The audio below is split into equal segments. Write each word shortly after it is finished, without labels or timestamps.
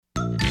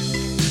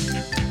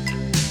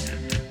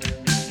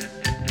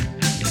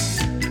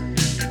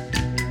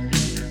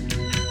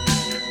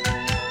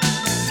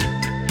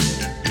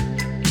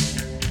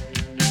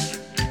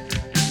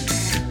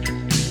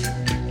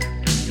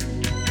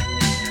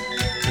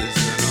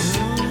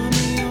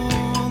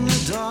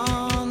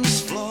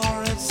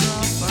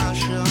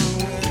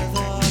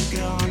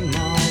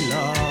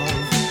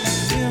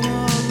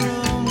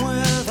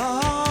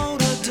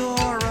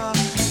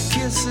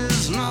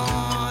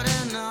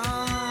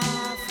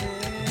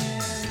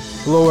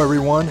Hello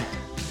everyone,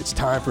 it's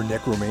time for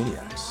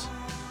Necromaniacs.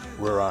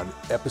 We're on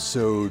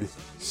episode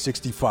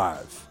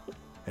 65,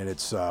 and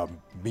it's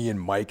me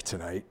and Mike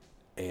tonight,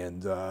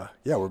 and we're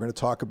going to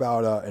talk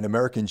about an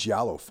American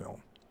giallo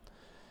film.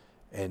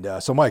 And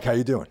so Mike, how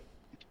you doing?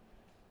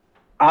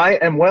 I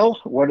am well.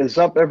 What is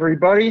up,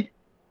 everybody?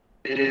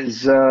 It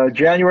is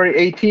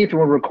January 18th, and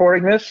we're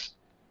recording this.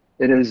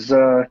 It is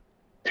 2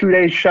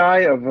 days shy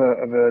of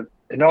a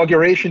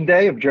inauguration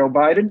day of Joe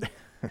Biden.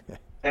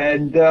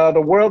 And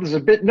the world is a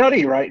bit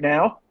nutty right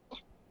now.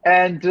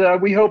 And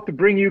we hope to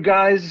bring you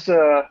guys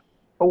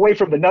away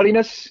from the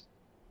nuttiness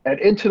and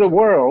into the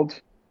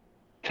world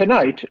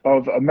tonight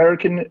of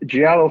American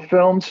giallo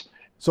films.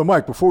 So,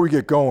 Mike, before we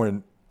get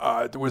going,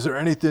 was there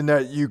anything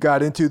that you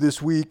got into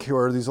this week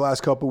or these last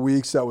couple of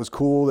weeks that was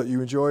cool that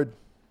you enjoyed?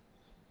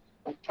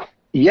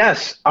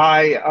 Yes,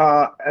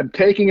 I am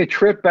taking a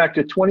trip back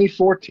to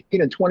 2014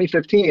 and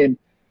 2015.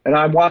 And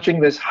I'm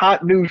watching this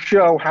hot new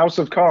show, House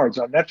of Cards,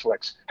 on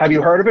Netflix. Have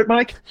you heard of it,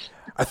 Mike?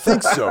 I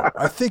think so.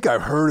 I think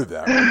I've heard of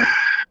that one.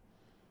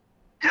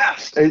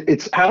 Yes,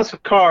 it's House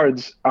of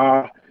Cards.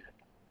 I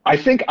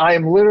think I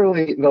am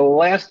literally the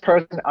last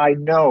person I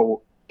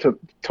know to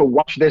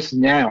watch this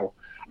now.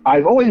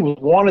 I've always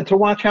wanted to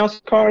watch House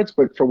of Cards,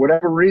 but for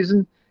whatever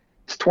reason,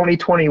 it's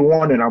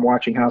 2021 and I'm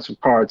watching House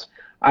of Cards.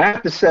 I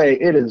have to say,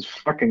 it is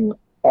fucking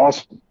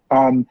awesome.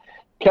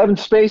 Kevin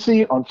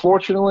Spacey,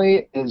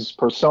 unfortunately, is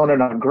persona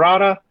non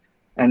grata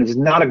and is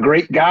not a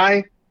great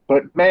guy,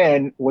 but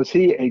man, was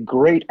he a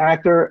great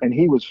actor, and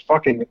he was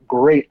fucking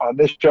great on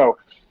this show.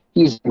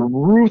 He's a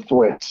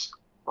ruthless,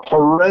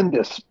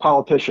 horrendous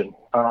politician.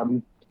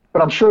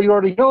 But I'm sure you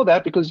already know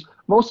that because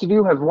most of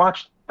you have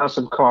watched House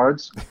of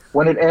Cards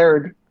when it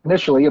aired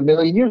initially a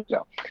million years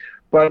ago.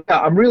 But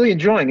I'm really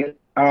enjoying it.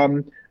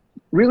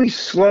 Really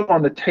slow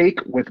on the take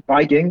with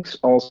Vikings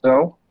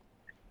also.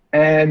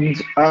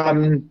 And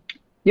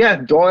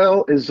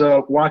Doyle is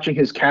watching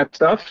his cat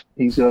stuff.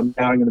 He's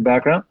meowing in the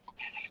background.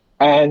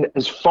 And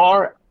as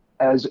far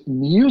as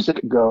music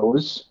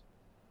goes,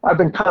 I've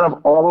been kind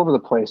of all over the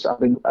place.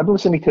 I've been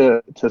listening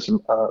to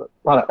some a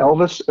lot of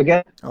Elvis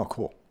again. Oh,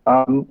 cool.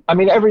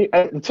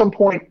 At some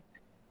point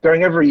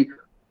during every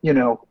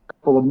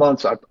couple of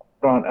months, I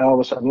put on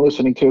Elvis. I'm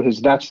listening to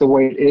his "That's the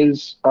Way It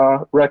Is"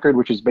 record,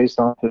 which is based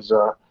on his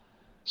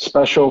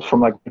special from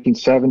like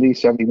 1970,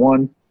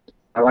 71.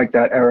 I like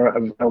that era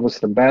of Elvis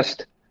the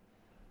best.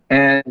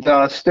 And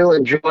still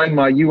enjoying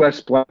my U.S.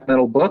 black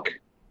metal book,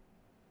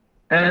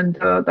 and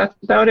that's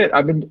about it.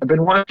 I've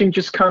been watching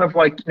just kind of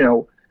like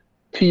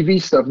TV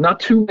stuff,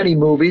 not too many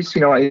movies.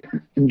 I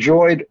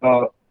enjoyed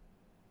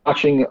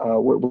watching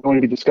what we're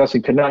going to be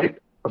discussing tonight,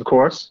 of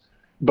course.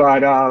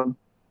 But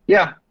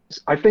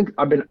I think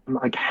I've been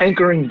like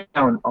hankering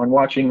down on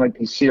watching like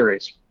these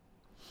series.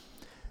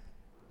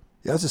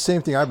 Yeah, that's the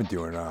same thing I've been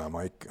doing,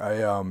 Mike.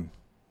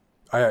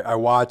 I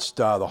watched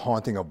The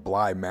Haunting of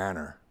Bly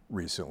Manor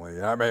recently.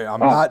 I mean,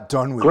 I'm not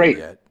done with it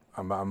yet.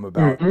 I'm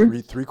about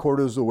three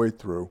quarters of the way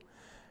through,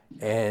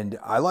 and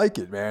I like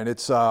it, man.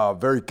 It's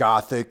very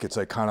gothic. It's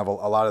like kind of a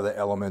lot of the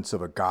elements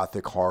of a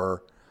gothic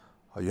horror.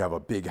 You have a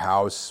big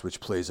house,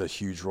 which plays a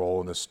huge role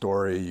in the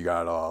story. You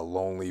got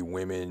lonely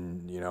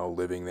women,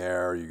 living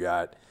there. You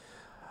got,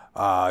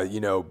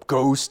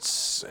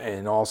 ghosts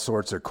and all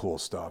sorts of cool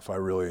stuff. I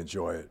really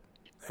enjoy it,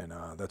 and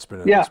that's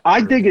been.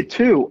 I dig it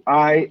too.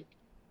 I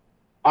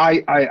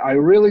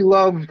really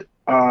loved.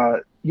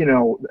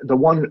 The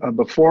one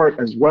before it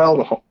as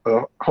well,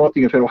 the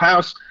Haunting of Hill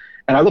House,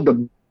 and I love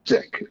the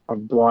music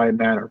of Bly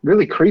Manor.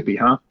 Really creepy,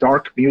 huh?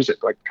 Dark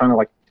music, like kind of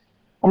like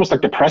almost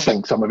like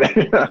depressing. Some of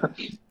it.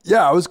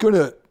 Yeah,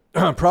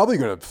 I'm probably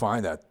gonna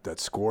find that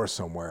score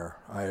somewhere.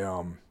 I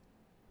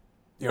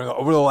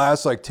over the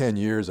last like 10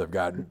 years, I've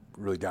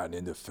really gotten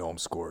into film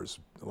scores.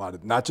 A lot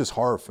of not just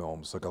horror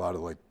films, like a lot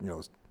of like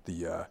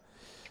the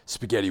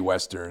spaghetti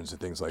westerns and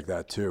things like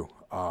that too.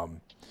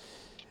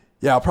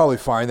 Yeah, I'll probably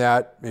find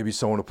that. Maybe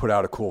someone will put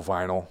out a cool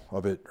vinyl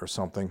of it or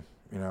something,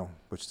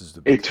 which is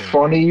the big thing.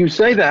 Funny you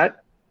say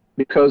that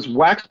because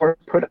Waxwork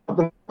put out the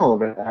vinyl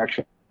of it,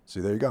 actually. See,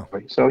 there you go.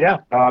 So,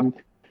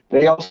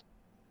 they also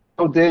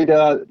did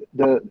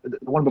the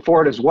one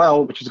before it as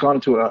well, which has gone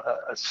into a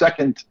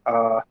second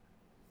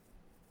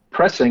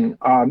pressing.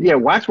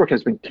 Waxwork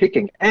has been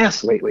kicking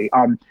ass lately.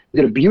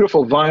 Did a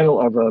beautiful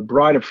vinyl of a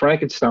Bride of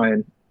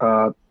Frankenstein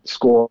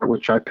score,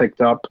 which I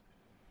picked up.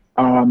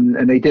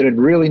 And they did a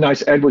really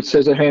nice Edward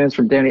Scissorhands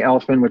from Danny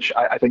Elfman, which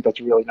I think that's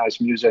really nice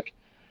music.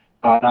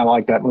 And I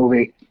like that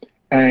movie.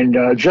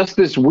 And just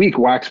this week,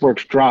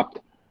 Waxworks dropped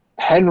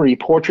Henry,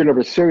 Portrait of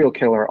a Serial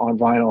Killer on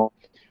vinyl,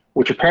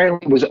 which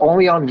apparently was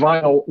only on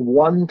vinyl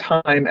one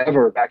time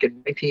ever back in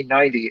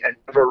 1990 and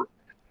never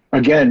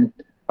again,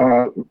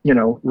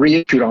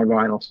 reissued on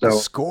vinyl. So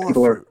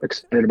people are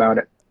excited about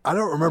it. I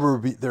don't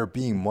remember there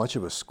being much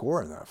of a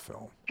score in that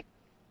film.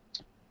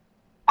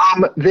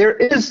 There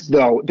is,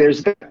 though.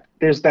 There's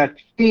that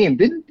theme.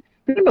 Didn't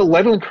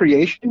Malevolent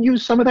Creation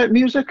use some of that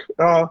music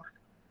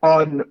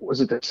on,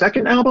 was it the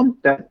second album?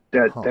 Dun,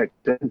 dun,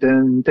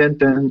 dun,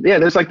 dun. Yeah,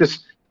 there's like this.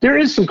 There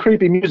is some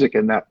creepy music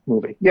in that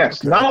movie.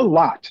 Yes, okay. Not a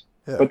lot,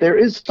 Yeah. but there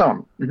is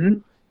some.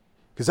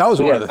 Because that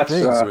was one of the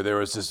things where there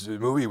was this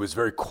movie was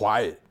very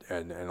quiet,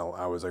 and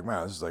I was like,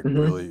 man, this is like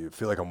really, I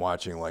feel like I'm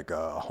watching like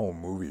a home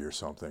movie or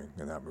something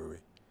in that movie.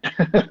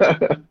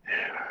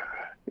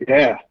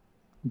 Yeah.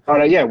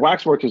 But yeah,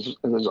 Waxworks is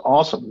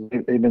awesome.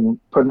 They've been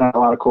putting out a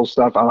lot of cool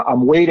stuff.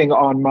 I'm waiting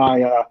on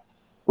my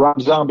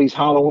Rob Zombie's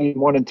Halloween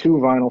 1 and 2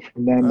 vinyl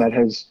from them that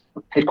has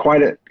hit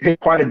quite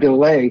a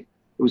delay.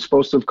 It was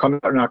supposed to have come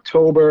out in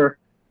October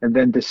and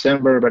then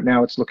December, but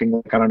now it's looking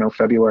like, I don't know,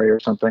 February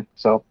or something.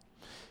 So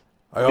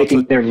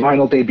making their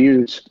vinyl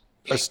debuts.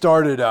 I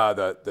started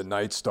the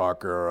Night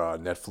Stalker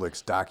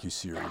Netflix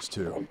docuseries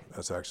too.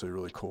 That's actually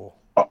really cool.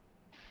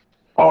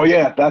 Oh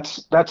yeah,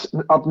 that's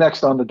up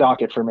next on the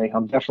docket for me.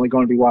 I'm definitely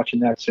going to be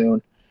watching that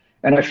soon.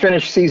 And I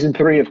finished season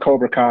 3 of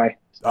Cobra Kai.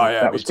 So oh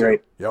yeah, that was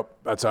great. Yep,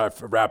 I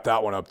wrapped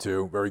that one up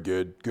too. Very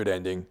good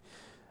ending.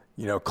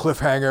 You know,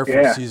 cliffhanger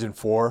for season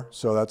 4,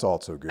 so that's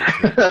also good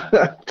too.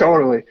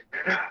 Totally.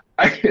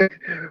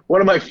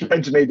 One of my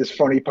friends made this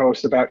funny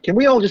post about, can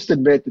we all just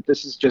admit that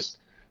this is just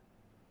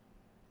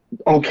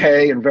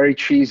okay and very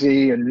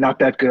cheesy and not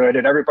that good?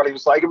 And everybody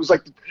was like, it was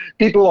like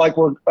people like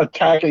were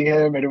attacking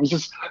him, and it was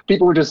just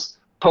people were just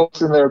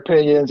posting their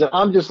opinions, and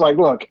I'm just like,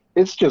 look,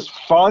 it's just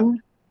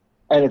fun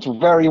and it's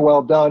very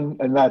well done,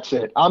 and that's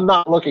it. I'm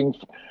not looking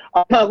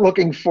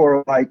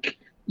for like,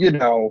 you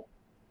know,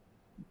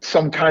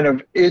 some kind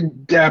of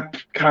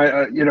in-depth kind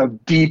of, you know,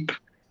 deep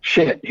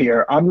shit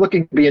here. I'm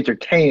looking to be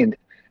entertained,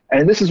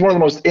 and this is one of the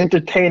most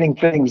entertaining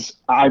things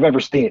I've ever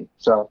seen,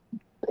 so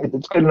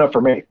it's good enough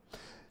for me.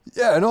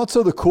 Yeah, and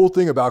also the cool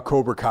thing about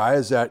Cobra Kai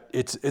is that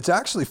it's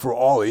actually for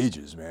all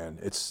ages, man.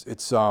 It's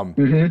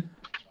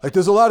like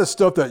there's a lot of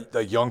stuff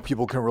that young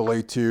people can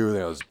relate to. You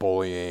know, there's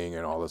bullying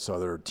and all this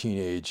other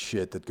teenage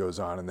shit that goes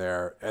on in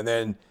there. And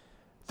then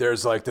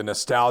there's like the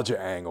nostalgia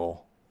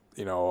angle,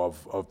 you know,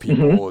 of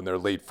people in their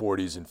late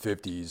 40s and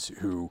 50s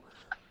who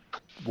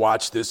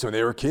watched this when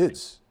they were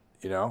kids,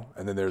 you know?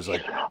 And then there's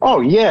like...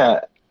 Oh, yeah.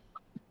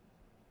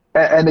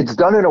 And it's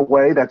done in a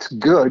way that's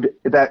good,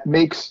 that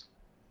makes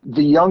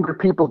the younger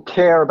people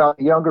care about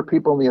the younger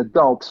people and the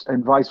adults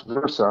and vice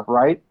versa,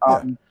 right?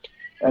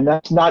 And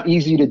that's not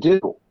easy to do.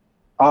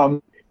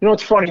 You know,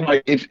 it's funny,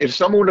 like if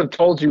someone would have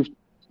told you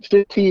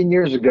 15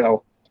 years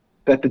ago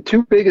that the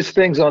two biggest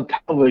things on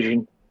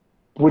television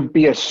would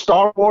be a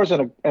Star Wars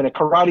and a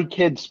Karate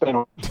Kid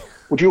spinoff,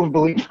 would you have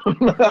believed them?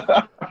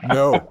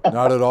 No,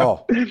 not at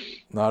all.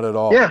 Not at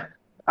all. Yeah,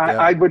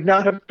 I would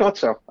not have thought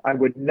so. I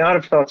would not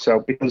have thought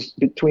so, because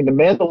between The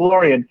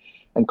Mandalorian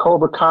and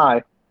Cobra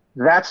Kai,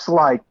 that's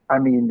like, I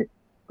mean,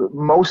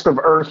 most of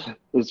Earth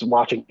is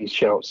watching these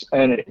shows,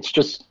 and it's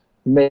just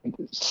made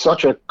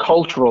such a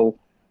cultural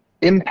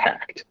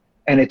impact.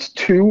 And it's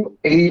two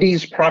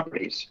 80s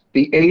properties.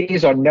 The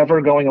 80s are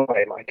never going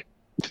away, Mike.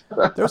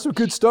 There's some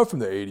good stuff from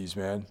the 80s,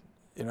 man,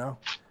 you know?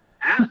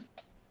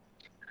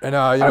 And, you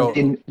know, I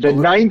mean, the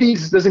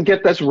 90s doesn't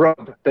get this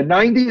rub. The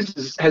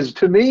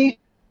 90s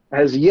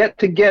has yet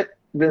to get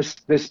this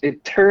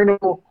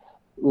eternal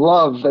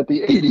love that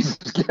the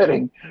 80s is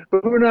getting.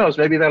 But who knows?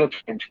 Maybe that'll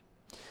change.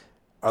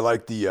 I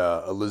like the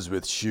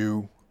Elizabeth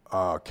Shue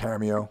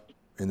cameo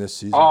in this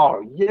season.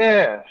 Oh,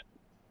 yeah.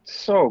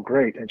 So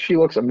great. And she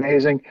looks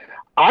amazing.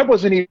 I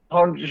wasn't even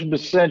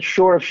 100%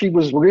 sure if she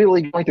was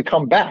really going to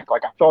come back.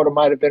 Like, I thought it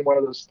might have been one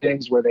of those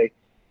things where they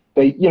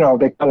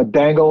kind of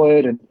dangle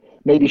it and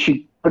maybe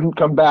she couldn't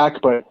come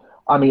back. But,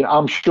 I mean,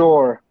 I'm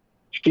sure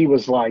she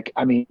was like,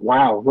 I mean,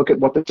 wow, look at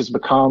what this has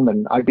become,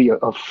 and I'd be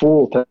a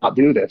fool to not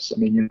do this. I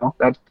mean, you know,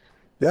 that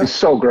is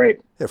so great.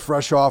 Yeah,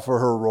 fresh off of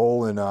her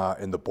role in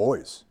The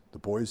Boys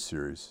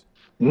series.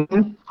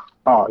 Mm-hmm.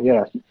 Oh,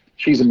 yeah.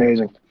 She's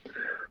amazing.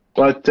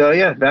 But,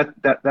 yeah,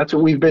 that's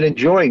what we've been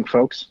enjoying,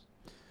 folks.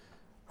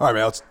 All right,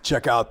 man, let's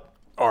check out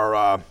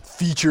our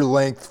feature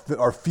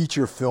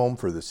film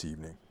for this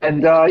evening.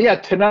 And,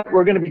 tonight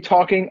we're going to be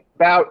talking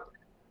about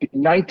the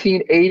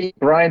 1980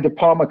 Brian De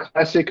Palma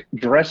classic,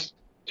 Dressed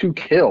to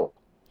Kill.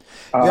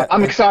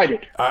 I'm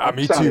excited.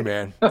 Me too,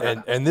 man.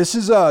 and this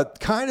is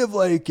kind of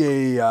like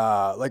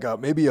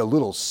maybe a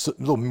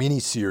little mini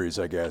series,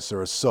 I guess,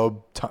 or a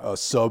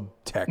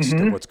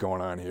subtext of what's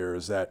going on here.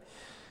 Is that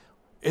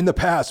in the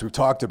past we've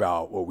talked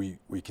about what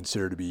we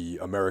consider to be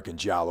American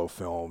giallo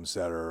films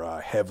that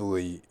are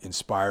heavily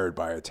inspired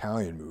by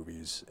Italian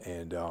movies,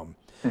 and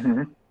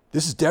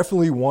this is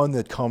definitely one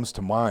that comes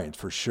to mind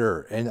for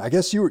sure. And I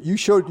guess you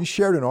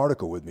shared an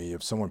article with me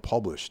of someone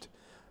published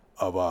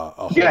of a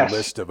whole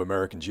list of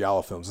American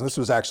giallo films, and this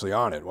was actually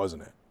on it,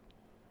 wasn't it?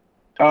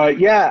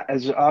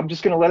 As I'm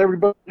just going to let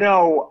everybody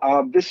know,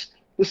 this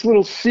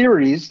little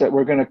series that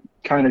we're going to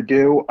kind of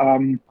do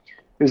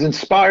is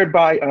inspired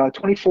by a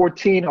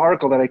 2014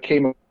 article that I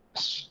came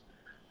across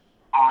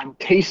on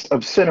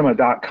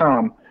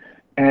tasteofcinema.com,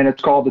 and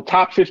it's called The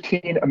Top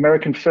 15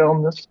 American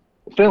Films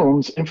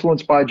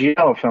Influenced by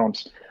Giallo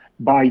Films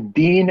by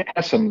Dean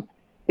Essam.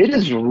 It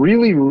is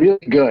really, really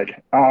good.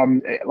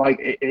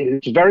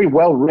 It's very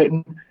well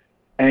written,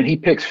 and he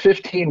picks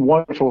 15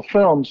 wonderful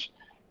films.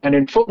 And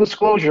in full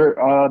disclosure,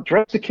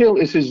 Dressed to Kill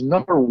is his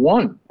number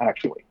one,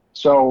 actually.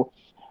 So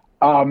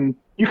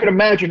You can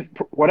imagine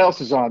what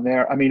else is on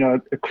there. I mean,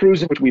 a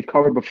Cruising, which we've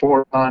covered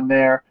before, on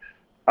there.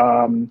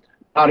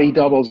 Body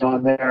Doubles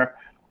on there.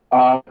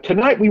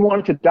 Tonight we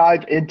wanted to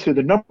dive into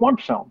the number one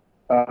film,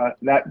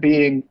 that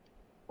being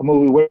a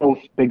movie we're both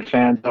big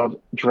fans of,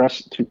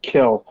 Dress to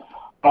Kill.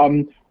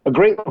 A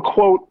great little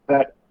quote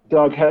that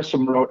Doug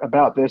Hessam wrote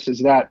about this is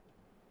that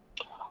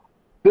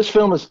this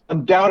film is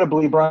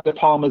undoubtedly Brian De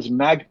Palma's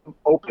magnum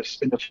opus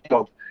in the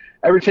field.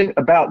 Everything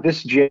about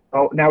this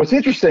giallo. Now, it's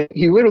interesting.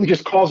 He literally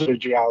just calls it a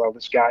giallo,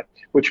 this guy,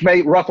 which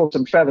may ruffle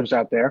some feathers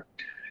out there.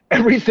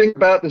 Everything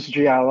about this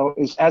giallo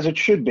is as it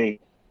should be.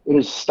 It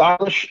is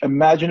stylish,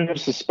 imaginative,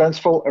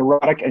 suspenseful,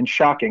 erotic, and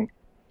shocking.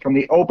 From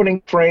the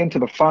opening frame to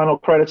the final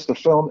credits, the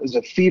film is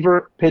a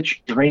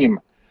fever-pitch dream.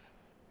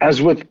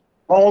 As with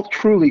all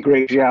truly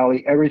great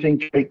gialli,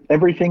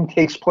 everything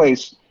takes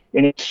place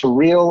in a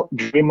surreal,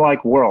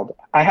 dreamlike world.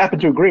 I happen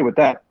to agree with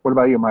that. What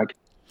about you, Mike?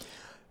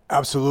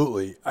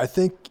 Absolutely. I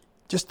think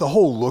just the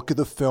whole look of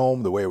the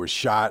film, the way it was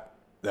shot,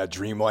 that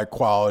dreamlike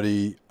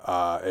quality,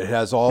 it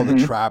has all the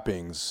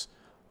trappings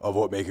of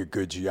what make a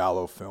good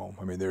giallo film.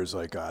 I mean, there's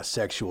like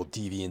sexual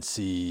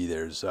deviancy.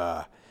 There's,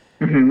 I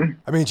mean,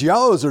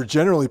 giallos are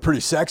generally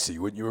pretty sexy.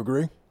 Wouldn't you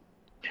agree?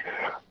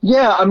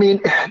 Yeah, I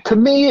mean, to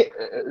me,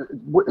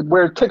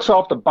 where it ticks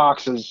off the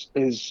boxes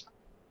is,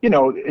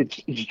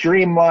 it's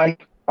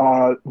dreamlike.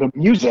 The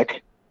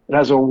music, it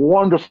has a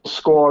wonderful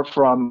score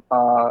from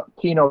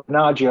Pino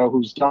Donaggio,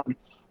 who's done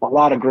a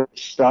lot of great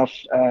stuff.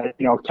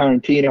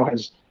 Tarantino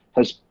has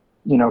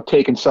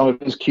taken some of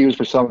his cues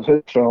for some of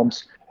his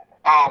films.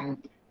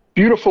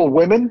 Beautiful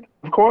women,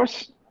 of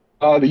course.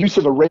 The use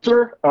of a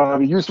razor,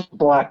 the use of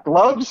black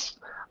gloves,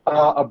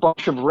 a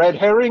bunch of red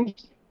herrings,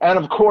 and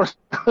of course,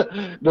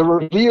 the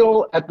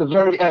reveal at the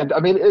very end. I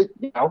mean,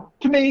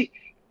 to me,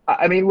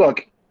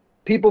 look,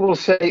 people will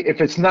say if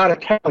it's not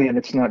Italian,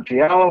 it's not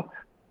giallo.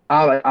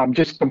 I'm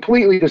just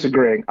completely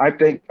disagreeing. I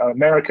think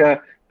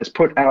America has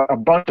put out a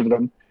bunch of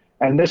them,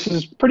 and this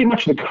is pretty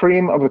much the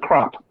cream of the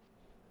crop.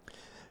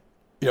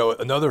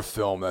 Another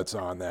film that's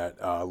on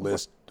that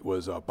list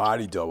was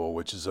Body Double,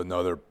 which is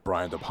another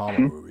Brian De Palma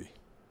movie.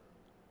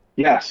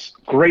 Yes,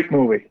 great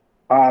movie.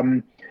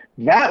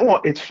 That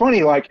one, it's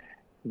funny, like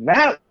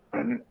that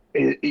one,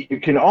 you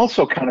can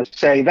also kind of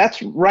say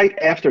that's right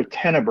after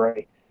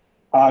Tenebrae.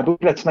 I believe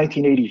that's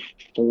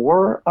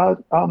 1984,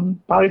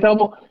 Body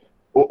Double.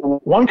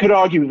 One could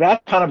argue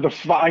that's kind of the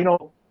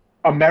final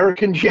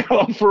American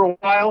giallo for a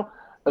while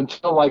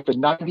until like the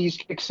 90s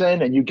kicks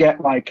in and you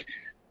get like,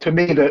 to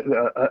me,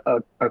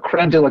 a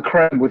creme de la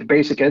creme with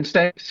Basic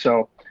Instinct.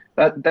 So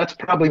that's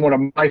probably one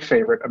of my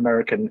favorite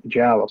American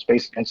giallos,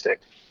 Basic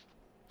Instinct.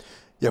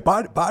 Yeah,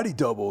 Body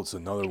Double is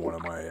another one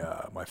of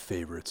my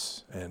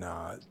favorites, and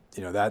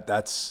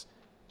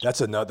that's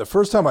another. The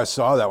first time I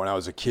saw that when I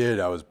was a kid,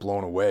 I was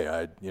blown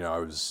away.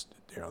 There's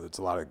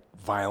a lot of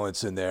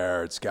violence in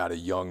there. It's got a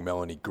young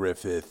Melanie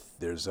Griffith.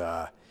 There's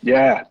a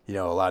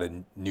lot of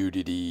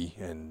nudity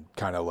and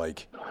kind of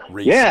like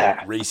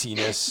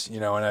raciness,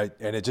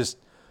 and it just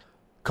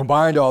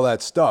combined all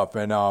that stuff.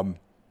 And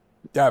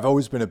I've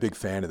always been a big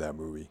fan of that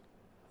movie.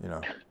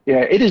 Yeah,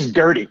 it is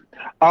dirty.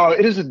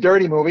 It is a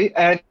dirty movie,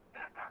 and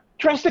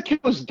Dress to Kill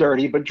is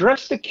dirty, but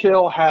Dress to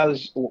Kill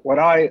has what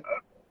I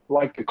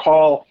like to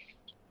call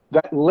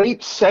that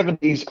late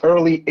 70s,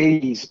 early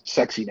 80s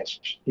sexiness,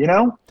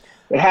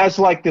 It has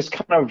like this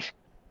kind of,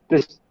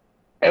 this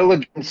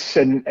elegance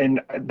and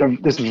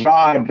this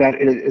vibe that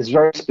is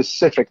very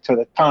specific to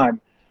the time.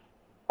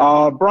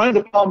 Brian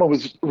De Palma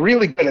was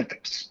really good at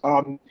this.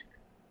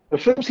 The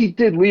films he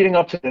did leading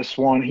up to this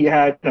one, you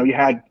had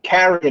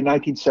Carrie in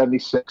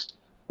 1976,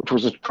 which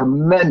was a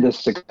tremendous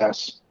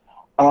success.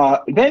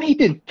 Then he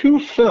did two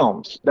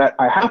films that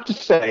I have to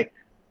say,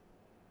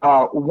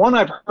 one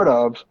I've heard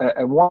of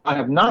and one I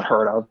have not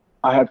heard of.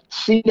 I have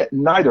seen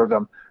neither of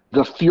them.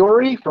 The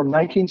Fury from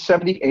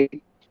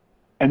 1978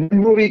 and a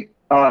movie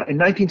in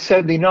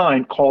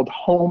 1979 called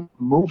Home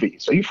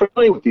Movies. Are you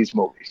familiar with these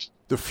movies?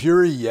 The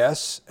Fury,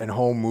 yes, and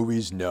Home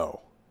Movies,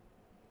 no.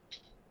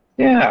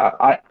 Yeah,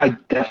 I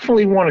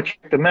definitely want to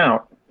check them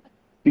out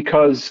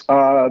because,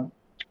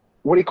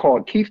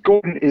 Keith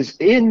Gordon is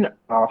in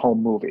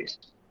Home Movies.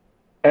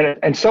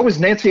 And so is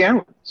Nancy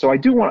Allen. So I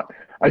do want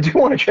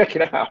to check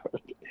it out.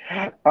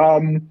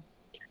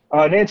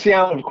 Nancy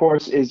Allen, of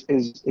course, is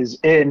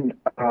in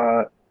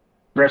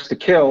Dress to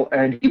Kill,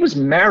 and he was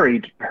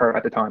married to her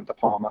at the time, De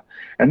Palma,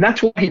 and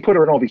that's why he put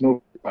her in all these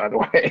movies. By the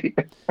way,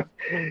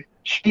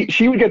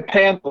 she would get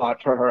panned a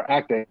lot for her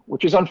acting,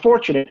 which is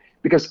unfortunate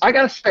because I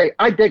gotta say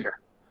I dig her.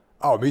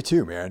 Oh, me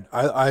too, man.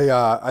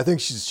 I think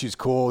she's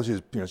cool.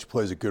 She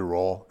plays a good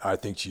role. I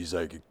think she's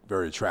like a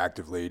very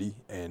attractive lady,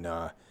 and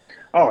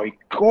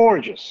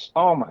gorgeous.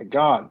 Oh my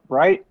God,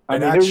 right?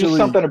 There's just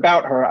something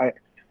about her.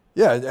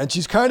 Yeah, and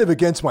she's kind of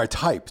against my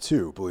type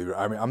too, believe it.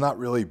 I mean, I'm not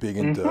really big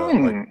into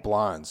like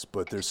blondes,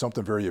 but there's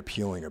something very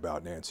appealing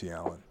about Nancy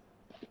Allen.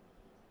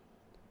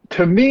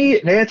 To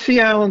me, Nancy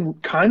Allen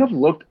kind of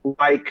looked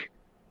like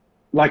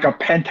a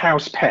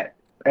penthouse pet,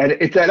 and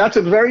that's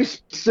a very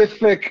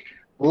specific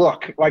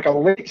look, like a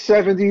late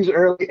 70s,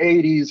 early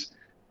 80s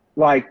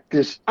like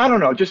this, I don't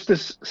know, just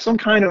this some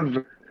kind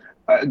of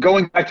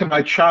going back to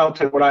my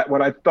childhood,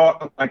 what I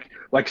thought of like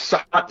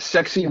hot,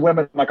 sexy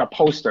women, like a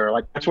poster.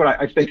 Like that's what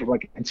I think of,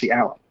 like Nancy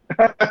Allen.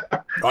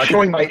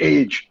 Showing my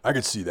age. I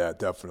could see that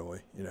definitely.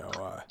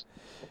 Yeah.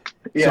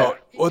 So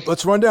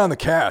let's run down the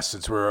cast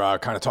since we're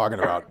kind of talking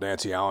about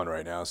Nancy Allen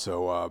right now.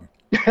 So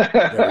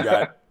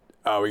yeah,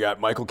 we got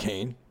Michael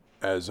Caine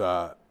as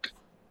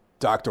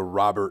Dr.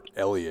 Robert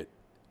Elliott,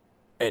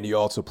 and he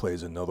also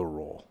plays another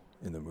role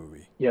in the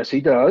movie. Yes,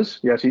 he does.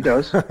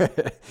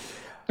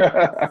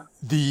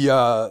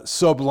 The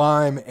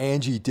sublime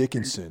Angie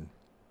Dickinson,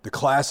 the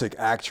classic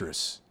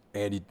actress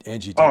Angie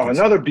Dickinson. Oh,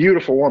 another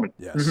beautiful woman.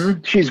 Yes.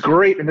 Mm-hmm. She's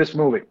great in this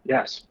movie.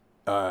 Yes.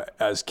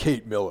 As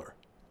Kate Miller.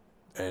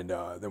 And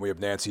then we have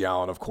Nancy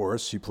Allen, of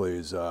course. She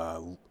plays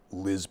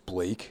Liz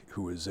Blake,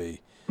 who is a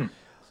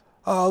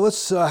how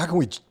can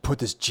we put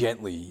this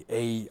gently?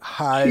 A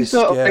high She's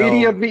scale a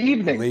lady of the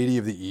evening. Lady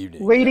of the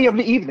evening. Lady of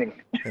the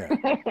evening. Yeah.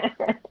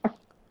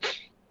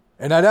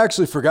 And I'd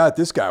actually forgot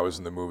this guy was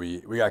in the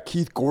movie. We got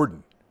Keith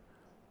Gordon.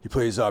 He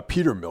plays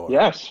Peter Miller.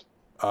 Yes.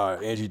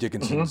 Angie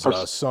Dickinson's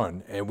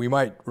son. And we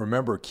might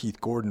remember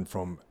Keith Gordon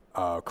from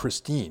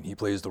Christine. He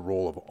plays the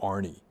role of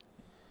Arnie.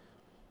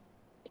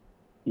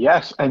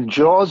 Yes, and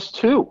Jaws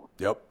 2.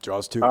 Yep,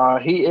 Jaws 2.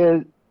 He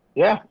is,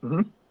 yeah.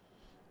 Mm-hmm.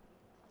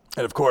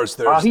 And of course,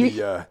 there's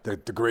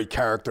the great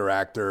character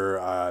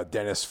actor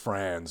Dennis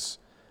Franz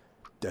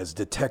as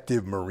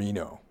Detective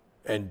Marino.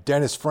 And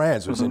Dennis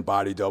Franz was in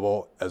Body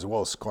Double as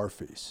well as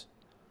Scarface.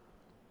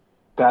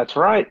 That's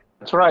right.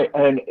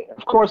 And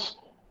of course,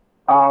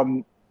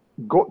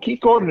 Keith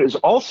Gordon is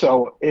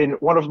also in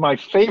one of my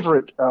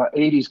favorite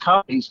 80s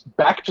comedies,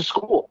 Back to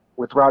School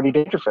with Rodney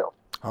Dangerfield.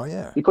 Oh,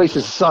 yeah. He plays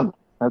his son.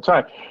 That's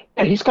right.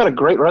 And he's got a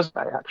great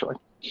resume, actually.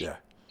 Yeah.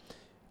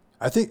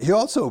 I think he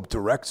also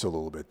directs a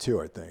little bit, too,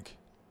 I think.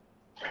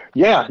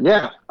 Yeah.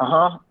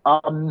 I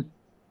don't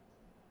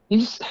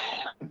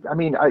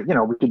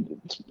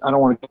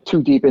want to get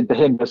too deep into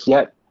him just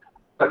yet,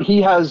 but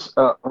he has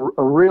a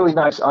really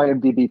nice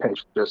IMDb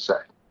page, just say.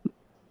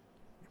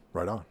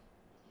 Right on.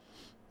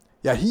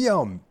 Yeah,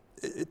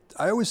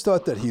 I always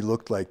thought that he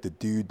looked like the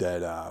dude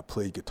that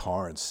played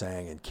guitar and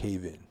sang in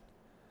Cave In.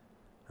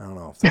 I don't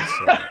know if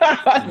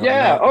that's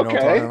yeah, okay. What I'm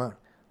talking about?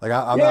 Like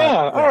I'm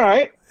not, all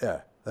right.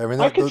 Yeah, I mean,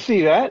 I can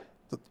see that.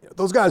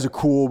 Those guys are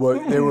cool,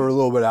 but they were a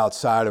little bit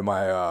outside of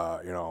my,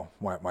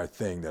 my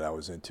thing that I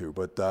was into.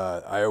 But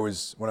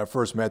when I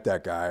first met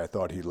that guy, I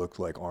thought he looked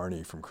like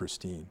Arnie from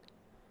Christine.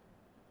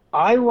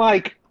 I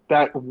like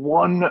that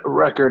one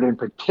record in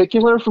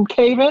particular from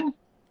Cave In.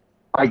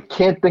 I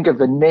can't think of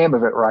the name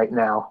of it right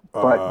now,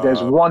 but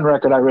there's one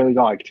record I really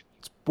liked.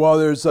 Well,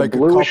 there's like the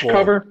bluish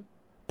cover.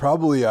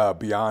 Probably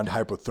Beyond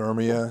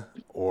Hypothermia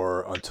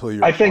or Until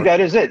Your I think that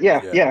is it.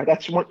 Yeah.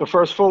 That's the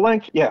first full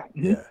length. Yeah.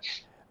 Yeah.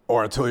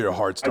 Or Until Your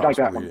Heart Stops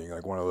Bleeding,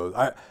 like one of those.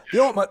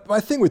 My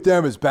thing with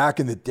them is back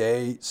in the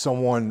day,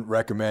 someone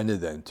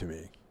recommended them to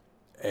me,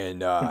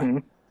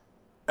 and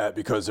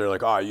because they're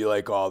like, oh, you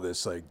like all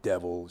this like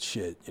devil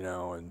shit,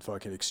 and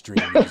fucking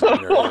extreme music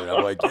and everything. And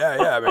I'm like,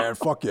 yeah, man,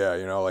 fuck yeah,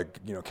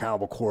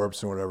 Cannibal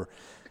Corpse and whatever.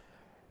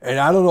 And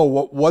I don't know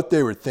what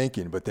they were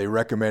thinking, but they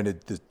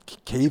recommended the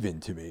Cave In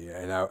to me,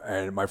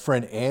 and my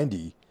friend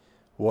Andy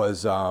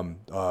was a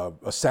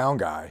sound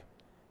guy,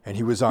 and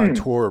he was on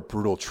tour at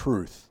Brutal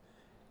Truth.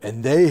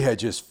 And they had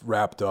just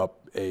wrapped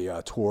up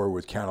a tour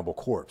with Cannibal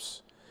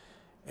Corpse,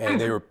 and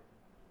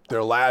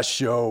their last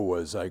show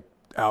was like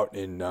out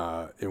in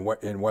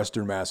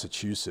Western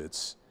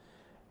Massachusetts,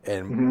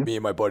 and me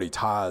and my buddy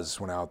Taz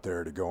went out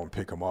there to go and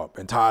pick him up.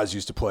 And Taz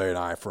used to play An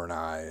Eye for an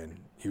Eye, and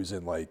he was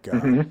in like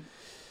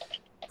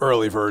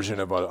early version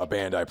of a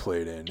band I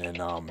played in,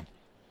 and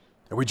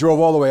we drove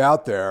all the way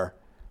out there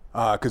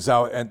because we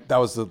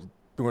were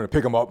going to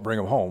pick him up and bring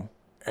him home,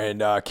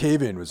 and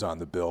Cave In was on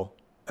the bill,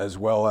 as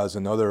well as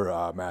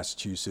another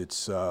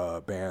Massachusetts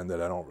band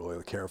that I don't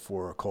really care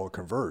for called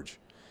Converge.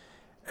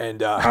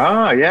 And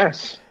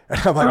yes. And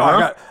I'm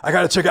like, I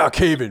got to check out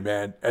Cave In,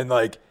 man. And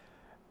like,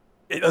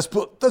 let's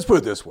put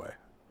it this way: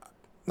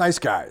 nice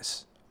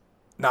guys,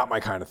 not my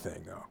kind of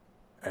thing, though.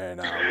 And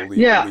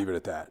we'll leave it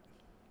at that.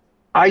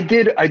 I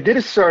did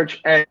a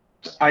search, and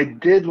I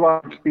did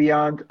like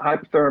Beyond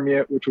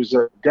Hypothermia, which was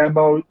a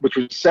demo, which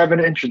was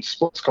 7-inch and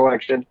splits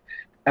collection,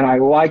 and I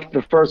liked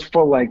the first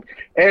full length.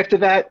 After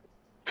that,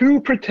 too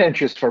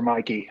pretentious for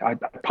Mikey. I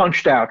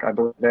punched out, I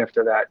believe,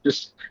 after that,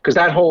 just because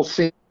that whole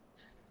scene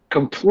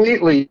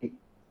completely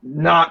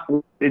not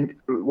in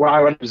what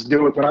I was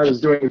doing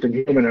with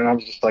Inhuman, and I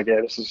was just like,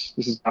 yeah, this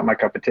is not my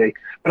cup of tea.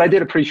 But I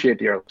did appreciate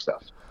the early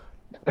stuff.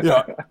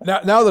 Yeah.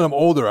 Now that I'm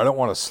older, I don't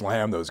want to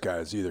slam those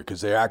guys either,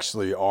 because they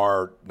actually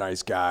are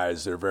nice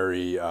guys. They're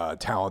very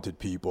talented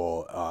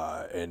people,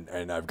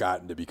 and I've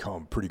gotten to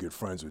become pretty good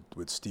friends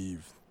with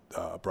Steve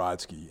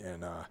Brodsky,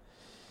 and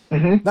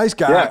nice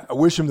guy. Yeah. I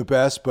wish him the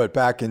best, but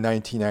back in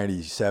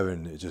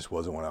 1997, it just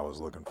wasn't what I was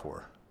looking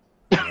for.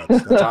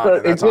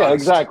 That's yeah,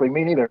 exactly.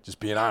 Me neither. Just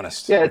being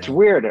honest. Yeah, it's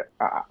weird.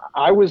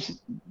 I was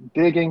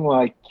digging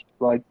like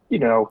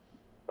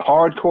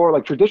hardcore,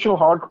 like traditional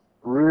hardcore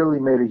really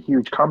made a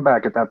huge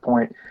comeback at that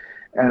point.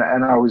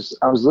 And I was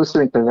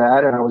listening to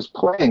that and I was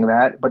playing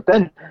that. But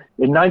then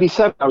in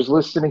 '97, I was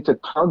listening to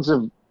tons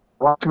of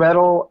rock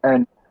metal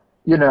and,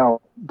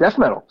 death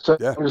metal. So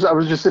Yeah. I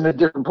was just in a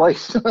different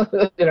place,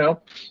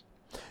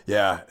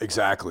 Yeah,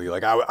 exactly.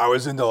 Like I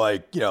was into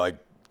like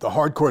the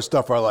hardcore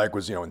stuff I like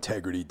was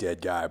Integrity,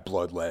 Dead Guy,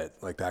 Bloodlet,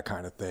 like that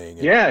kind of thing.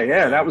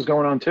 Yeah, that was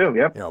going on too.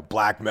 Yep.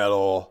 Black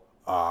metal,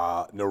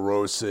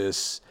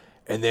 Neurosis,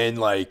 and then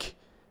like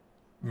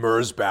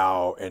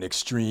Merzbow and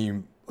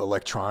extreme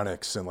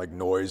electronics and like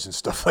noise and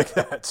stuff like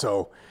that.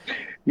 So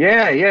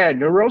yeah,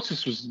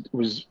 Neurosis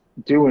was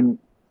doing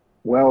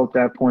well at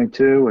that point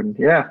too. And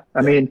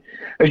I mean,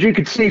 as you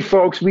can see,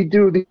 folks, we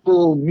do these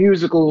little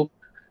musical,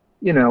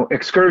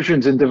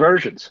 excursions and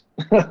diversions.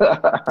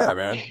 Yeah,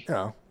 man.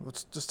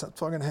 It's just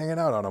fucking hanging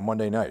out on a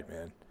Monday night,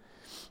 man.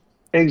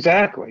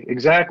 Exactly.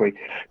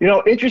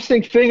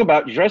 Interesting thing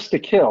about Dress to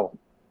Kill.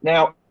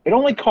 Now, it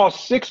only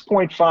cost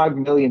 $6.5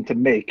 million to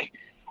make.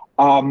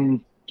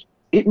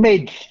 It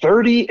made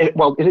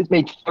it has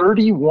made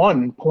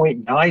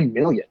 $31.9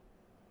 million.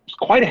 It's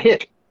quite a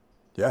hit.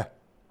 Yeah.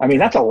 I mean,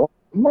 that's a lot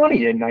of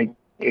money in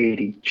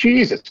 1980.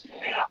 Jesus.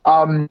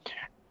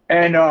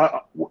 And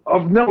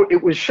of note,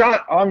 it was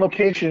shot on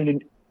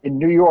location in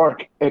New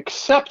York,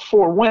 except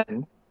for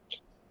when,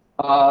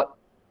 at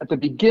the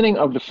beginning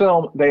of the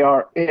film, they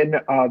are in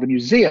the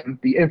museum,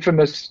 the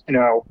infamous,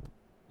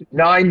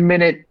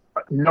 9-minute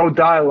no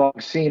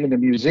dialogue scene in the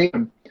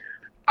museum.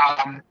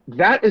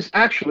 That is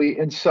actually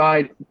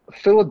inside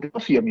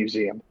Philadelphia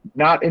Museum,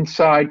 not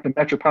inside the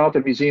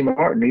Metropolitan Museum of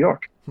Art in New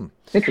York.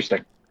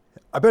 Interesting.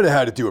 I bet it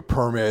had to do with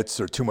permits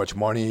or too much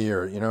money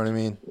or, you know what I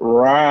mean?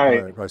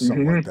 Right. Probably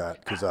something like that.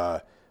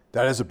 Because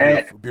that is a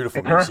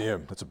beautiful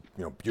museum. That's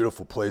a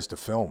beautiful place to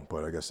film,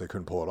 but I guess they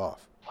couldn't pull it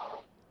off.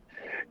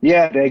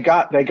 Yeah, they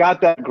got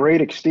that great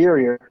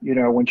exterior,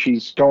 when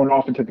she's going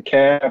off into the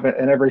cab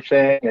and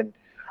everything.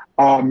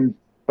 And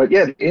but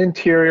yeah, the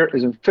interior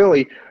is in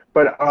Philly.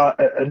 But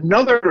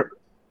another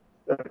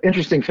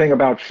interesting thing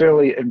about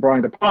Philly and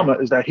Brian De Palma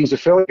is that he's a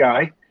Philly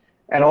guy,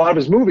 and a lot of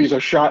his movies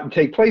are shot and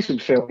take place in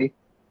Philly,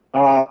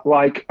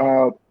 like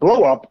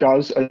Blow Up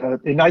does in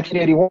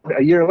 1981,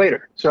 a year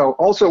later. So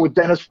also with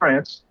Dennis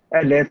Franz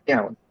and Nancy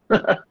Allen.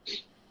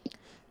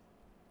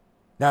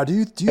 Now, do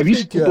you have you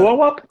seen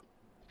Blow Up?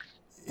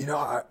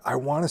 I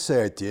want to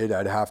say I did.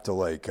 I'd have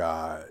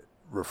to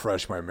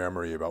refresh my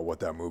memory about what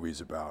that movie's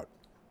about.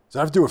 Does that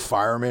have to do with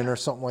firemen or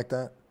something like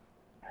that?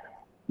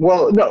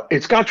 Well, no,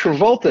 it's got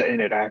Travolta in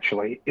it.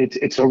 Actually,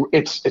 it's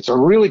a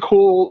really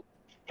cool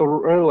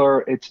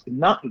thriller. It's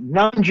not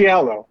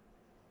giallo,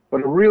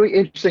 but a really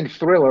interesting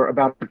thriller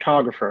about a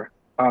photographer.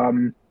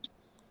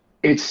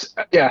 It's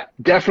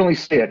definitely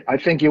see it. I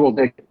think you will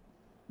dig it.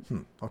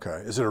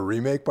 Okay, is it a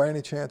remake by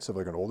any chance of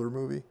like an older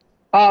movie?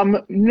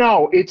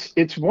 No, it's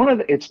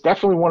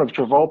definitely one of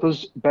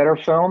Travolta's better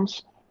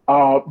films.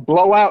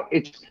 Blowout.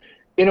 It's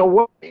in a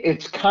way,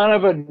 it's kind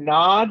of a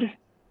nod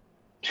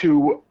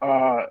to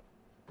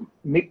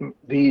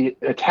the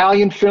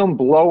Italian film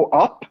Blow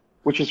Up,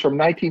 which is from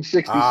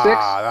 1966.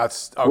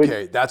 That's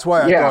okay. That's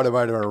why I thought it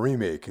might have been a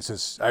remake. It's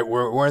just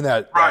we're in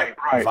that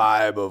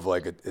vibe of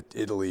like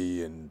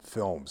Italy and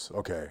films.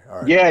 Okay,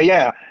 all right.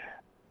 Yeah.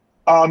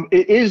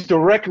 It is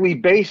directly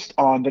based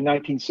on the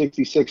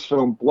 1966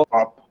 film Blow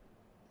Up,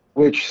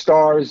 which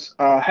stars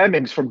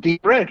Hemmings from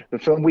Deep Red, the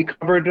film we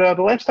covered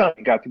the last time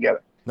we got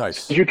together.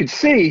 Nice. As you can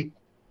see,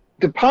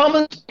 De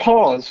Palma's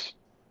paws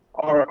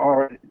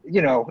are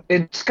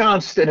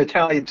ensconced in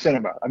Italian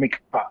cinema. I mean,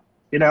 come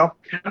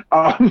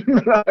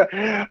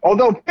on,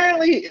 although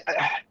apparently,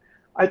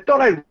 I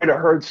thought I might have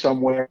heard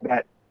somewhere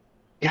that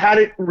he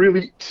hadn't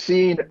really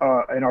seen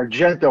an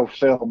Argento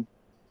film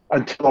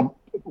until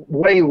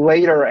way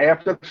later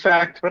after the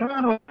fact. But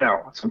I don't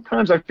know.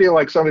 Sometimes I feel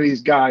like some of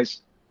these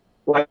guys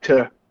like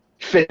to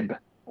fib.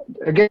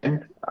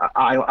 Again,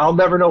 I'll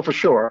never know for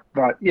sure,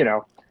 but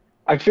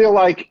I feel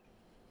like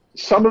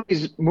some of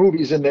these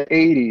movies in the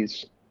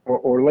 80s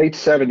or late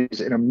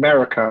 70s in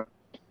America,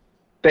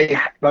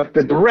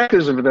 the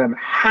directors of them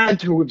had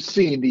to have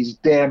seen these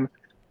damn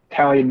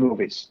Italian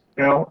movies,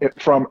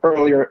 from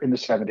earlier in the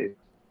 70s.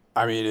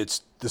 I mean,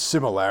 it's the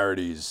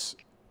similarities.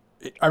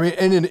 I mean,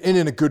 and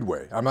in a good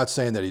way. I'm not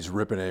saying that he's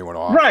ripping anyone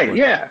off.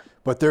 Right,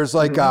 But there's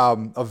like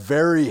a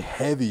very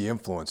heavy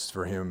influence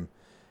for him.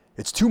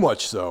 It's too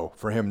much so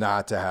for him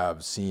not to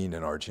have seen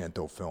an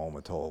Argento film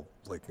until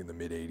like in the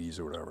mid 80s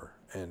or whatever.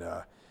 And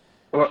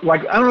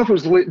like, I don't know if it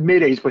was the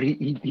mid 80s, but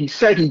he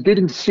said he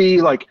didn't see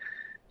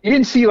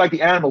the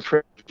Animal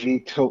Trilogy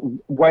till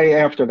way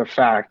after the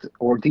fact,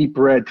 or Deep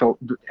Red till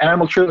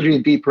Animal Trilogy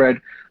and Deep Red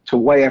till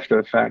way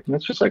after the fact. And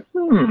it's just like,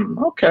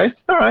 okay,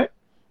 all right.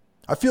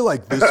 I feel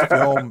like this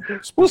film.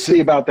 We'll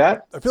see about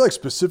that. I feel like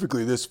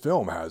specifically this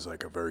film has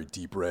like a very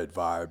Deep Red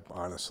vibe,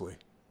 honestly.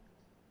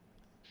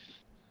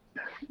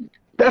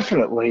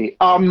 Definitely.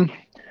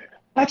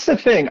 That's the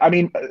thing. I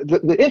mean,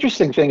 the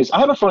interesting thing is I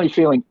have a funny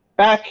feeling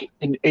back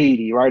in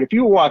 80, right? If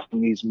you were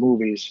watching these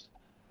movies,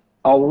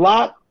 a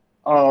lot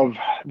of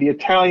the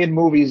Italian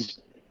movies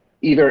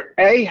either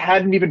A,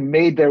 hadn't even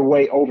made their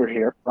way over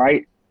here,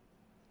 right?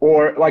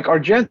 Or like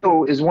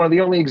Argento is one of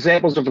the only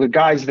examples of the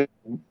guys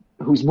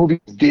whose movies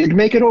did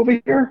make it over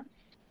here.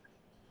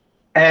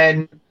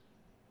 And,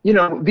 you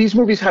know, these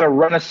movies had a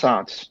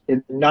renaissance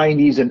in the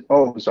 90s and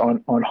O's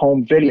on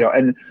home video,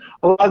 and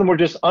a lot of them were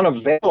just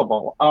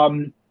unavailable.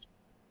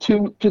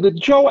 To the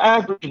Joe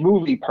average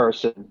movie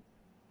person,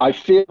 I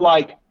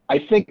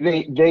think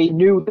they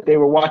knew that they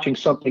were watching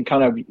something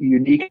kind of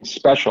unique and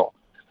special.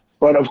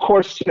 But of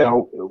course, you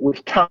know,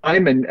 with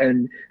time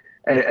and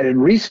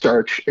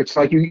research, it's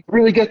like you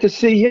really get to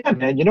see, yeah,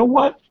 man, you know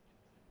what?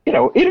 You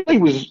know, Italy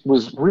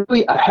was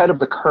really ahead of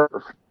the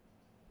curve.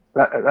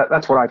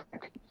 That's what I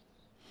think.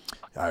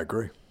 I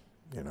agree.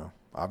 You know,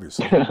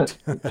 obviously.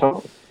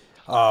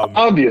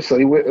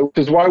 Obviously, which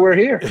is why we're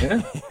here.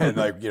 Yeah? And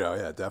like, you know,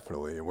 yeah,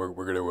 definitely. And we're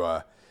going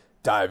to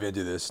dive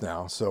into this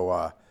now.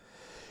 So,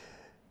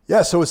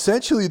 so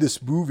essentially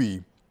this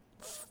movie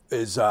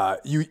is,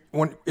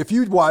 if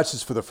you watch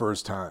this for the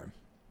first time,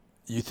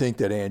 you think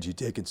that Angie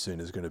Dickinson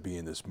is going to be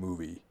in this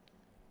movie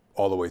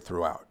all the way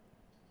throughout.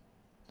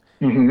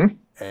 Mm-hmm.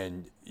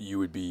 And you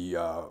would be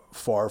you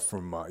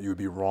would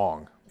be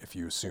wrong if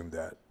you assumed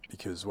that.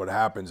 Because what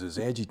happens is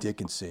Angie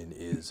Dickinson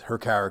her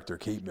character,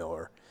 Kate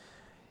Miller,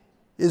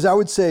 is, I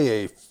would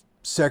say, a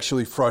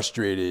sexually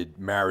frustrated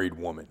married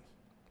woman.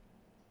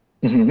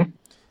 Mm-hmm.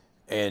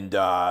 And,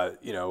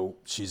 you know,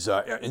 she's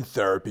in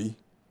therapy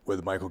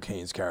with Michael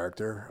Caine's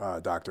character,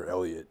 Dr.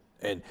 Elliot.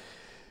 And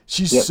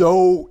she's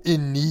so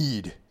in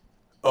need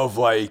of,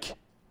 like,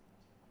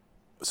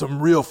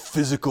 some real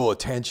physical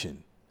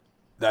attention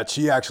that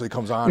she actually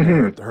comes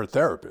on to her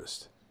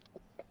therapist.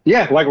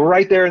 Yeah, like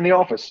right there in the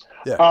office.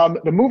 Yeah.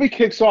 The movie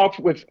kicks off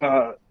with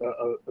a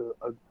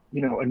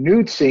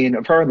nude scene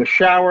of her in the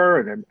shower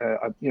and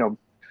you know,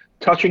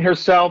 touching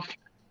herself,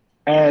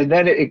 and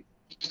then it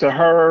gets to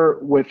her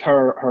with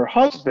her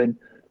husband,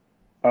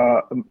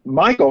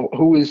 Michael,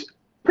 who is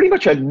pretty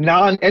much a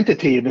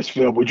non-entity in this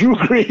film. Would you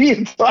agree?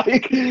 It's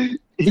like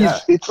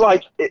it's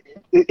like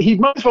he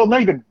might as well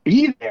not even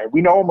be there.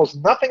 We know almost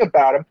nothing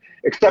about him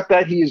except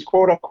that he is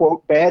quote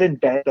unquote bad in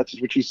bed. That's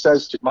what she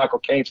says to Michael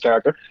Caine's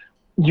character.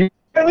 You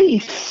really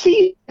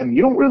see him.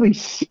 You don't really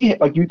see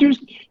it. Like you do,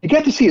 you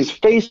get to see his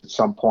face at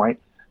some point,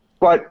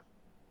 but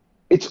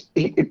it's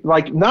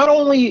like not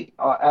only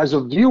as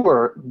a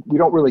viewer we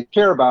don't really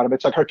care about him.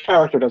 It's like her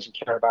character doesn't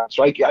care about him.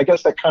 So I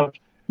guess that kind of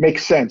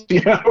makes sense.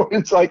 You know,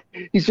 it's like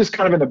he's just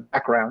kind of in the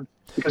background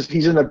because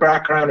he's in the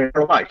background in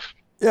her life.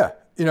 Yeah.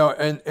 You know,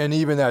 and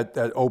even that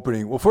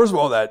opening. Well, first of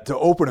all, to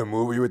open a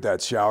movie with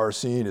that shower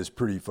scene is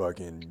pretty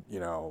fucking.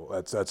 You know,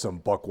 that's some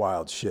buck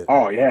wild shit.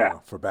 Oh yeah, you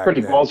know, for back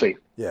pretty then. ballsy.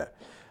 Yeah.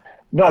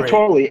 No, I mean,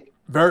 totally.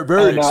 Very,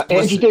 very explicit.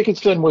 Angie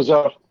Dickinson was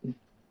oh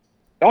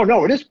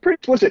no, it is pretty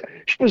explicit.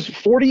 She was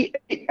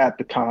 48 at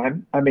the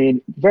time. I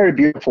mean, very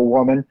beautiful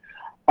woman.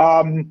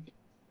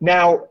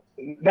 Now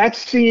that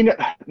scene,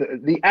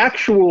 the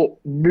actual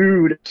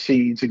nude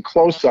scenes and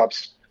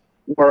close-ups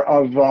were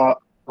of a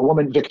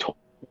woman, Victoria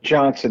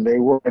Johnson. They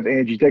were with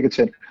Angie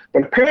Dickinson,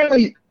 but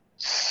apparently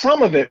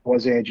some of it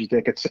was Angie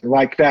Dickinson,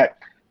 like that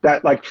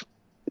like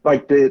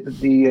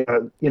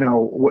the you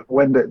know,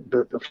 when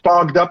the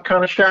fogged up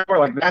kind of shower,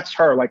 like that's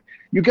her. Like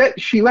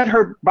she let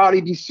her body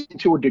be seen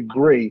to a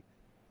degree,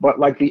 but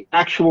like the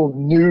actual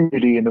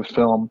nudity in the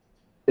film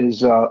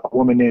is a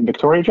woman named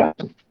Victoria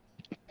Johnson.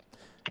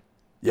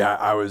 Yeah,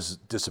 I was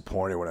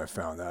disappointed when I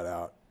found that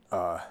out.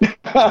 I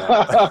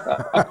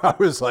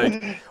was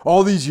like,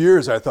 all these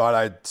years I thought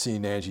I'd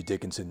seen Angie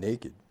Dickinson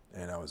naked,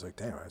 and I was like,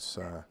 damn, it's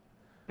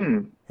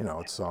you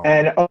know, it's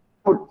and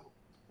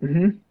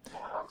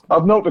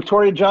of note,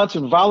 Victoria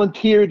Johnson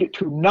volunteered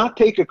to not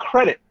take a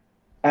credit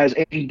as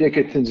Angie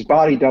Dickinson's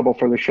body double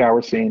for the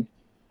shower scene.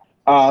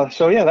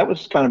 So yeah, that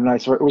was kind of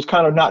nice. It was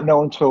kind of not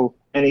known until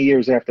many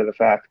years after the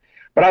fact.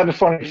 But I have a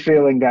funny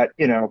feeling that,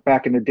 you know,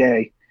 back in the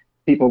day,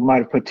 people might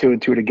have put two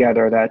and two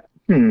together that,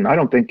 I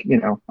don't think, you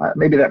know,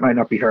 maybe that might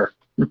not be her.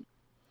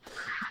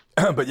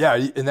 But yeah,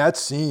 in that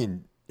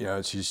scene, you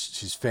know,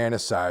 she's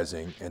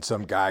fantasizing and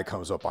some guy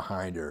comes up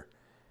behind her,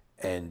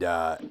 and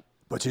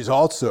but she's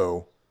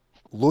also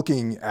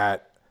looking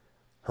at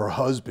her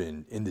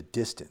husband in the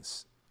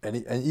distance,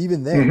 and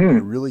even then,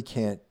 you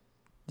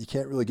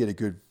can't really get a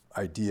good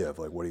idea of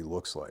like what he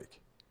looks like.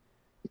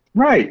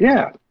 Right.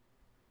 Yeah.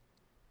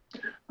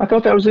 I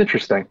thought that was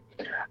interesting.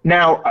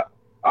 Now,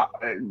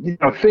 you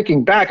know,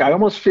 thinking back, I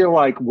almost feel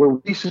like, were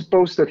we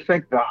supposed to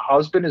think the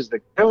husband is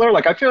the killer?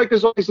 Like, I feel like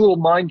there's all these little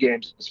mind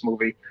games in this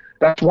movie.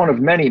 That's one of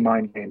many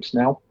mind games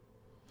now.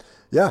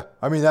 Yeah.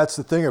 I mean, that's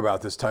the thing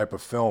about this type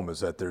of film is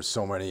that there's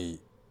so many,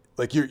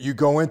 like you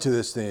go into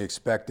this thing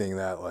expecting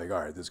that, like, all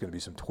right, there's going to be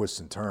some twists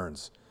and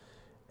turns.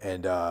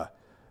 And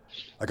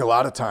like a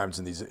lot of times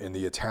in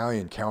the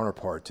Italian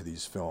counterpart to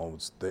these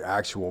films, the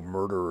actual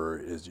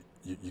murderer is,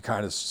 you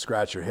kind of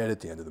scratch your head at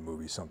the end of the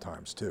movie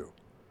sometimes too.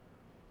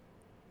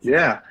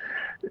 Yeah.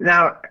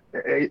 Now,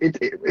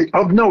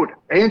 of note,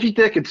 Angie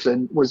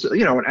Dickinson was,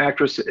 you know, an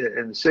actress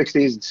in the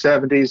 60s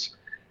and 70s.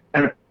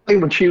 And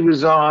when she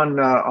was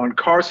on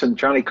Carson,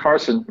 Johnny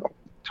Carson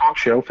talk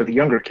show for the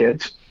younger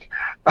kids,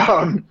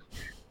 Um,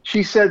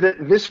 she said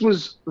that this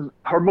was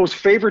her most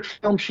favorite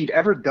film she'd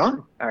ever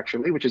done,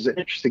 actually, which is an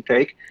interesting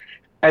take,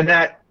 and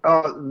that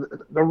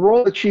the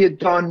role that she had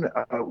done,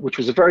 which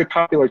was a very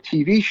popular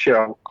TV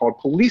show called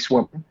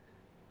Policewoman,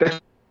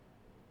 that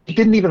she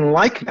didn't even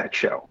like that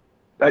show.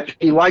 That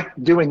she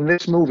liked doing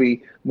this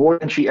movie more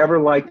than she ever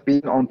liked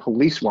being on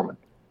Policewoman.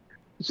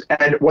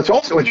 And what's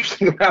also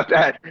interesting about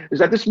that is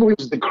that this movie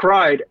was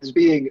decried as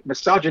being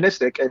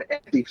misogynistic and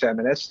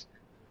anti-feminist,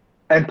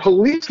 and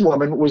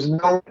Policewoman was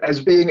known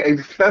as being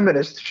a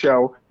feminist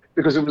show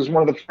because it was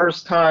one of the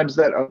first times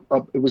that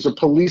it was a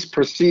police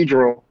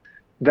procedural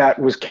that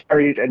was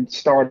carried and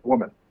starred a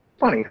woman.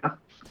 Funny, huh?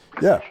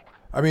 Yeah.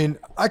 I mean,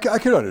 I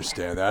could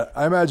understand that.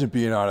 I imagine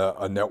being on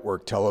a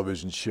network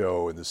television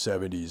show in the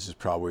 70s is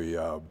probably,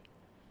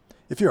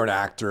 if you're an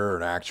actor or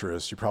an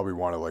actress, you probably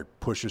want to like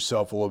push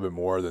yourself a little bit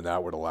more than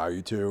that would allow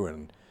you to.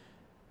 And,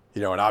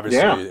 you know, and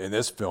obviously in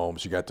this film,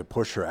 she got to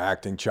push her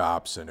acting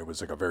chops, and it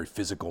was like a very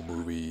physical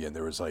movie, and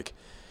there was like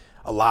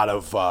a lot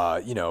of,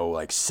 you know,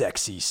 like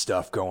sexy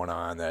stuff going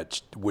on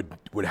that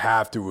would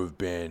have to have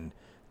been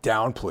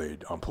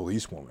downplayed on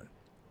Policewoman.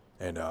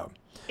 And,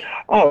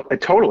 oh,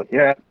 totally.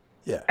 Yeah.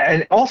 yeah.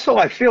 And also,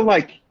 I feel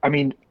like, I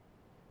mean,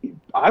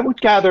 I would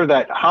gather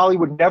that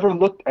Hollywood never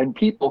looked, and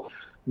people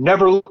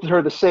never looked at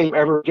her the same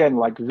ever again.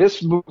 Like,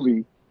 this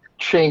movie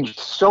changed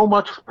so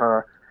much for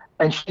her,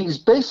 and she's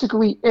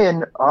basically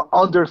in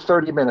under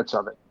 30 minutes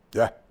of it.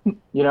 Yeah.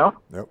 You know?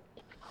 Yep.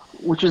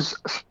 Which is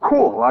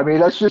cool. I mean,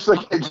 that's just like,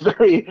 it's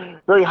very,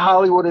 very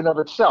Hollywood in of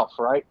itself,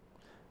 right?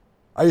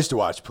 I used to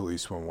watch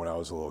Policewoman when I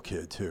was a little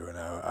kid too, and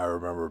I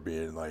remember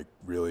being like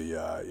really,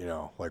 you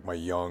know, like my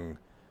young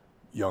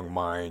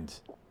mind,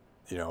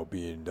 you know,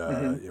 being,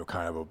 you know,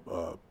 kind of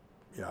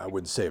you know, I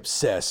wouldn't say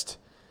obsessed,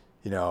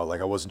 you know, like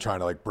I wasn't trying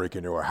to like break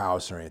into her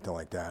house or anything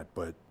like that,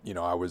 but you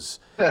know, I was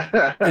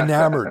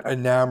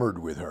enamored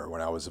with her when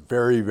I was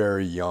very,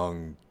 very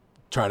young,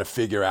 trying to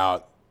figure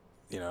out,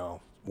 you know,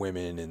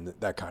 women and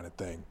that kind of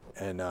thing,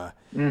 and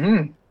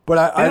but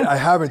I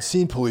haven't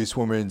seen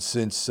Policewoman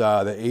since the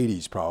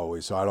 80s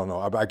probably, so I don't know.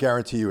 I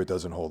guarantee you it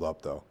doesn't hold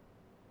up though.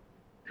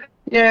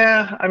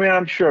 Yeah, I mean,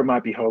 I'm sure it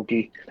might be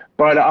hokey,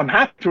 but I'm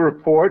happy to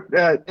report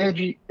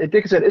Angie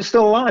Dickinson is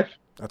still alive.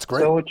 That's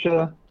great. So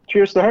it's,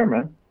 cheers to her,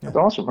 man. That's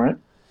awesome, right?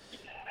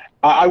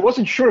 I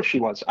wasn't sure if she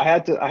was. I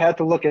had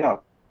to look it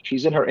up.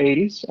 She's in her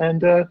 80s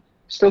and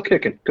still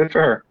kicking. Good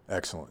for her.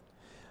 Excellent.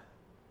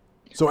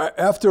 So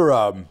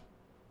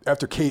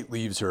after Kate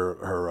leaves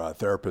her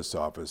therapist's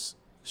office,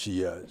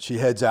 she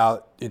heads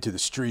out into the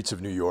streets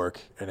of New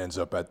York and ends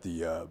up at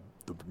the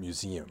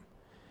museum.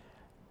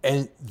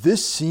 And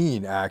this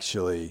scene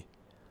actually,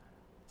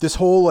 this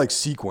whole like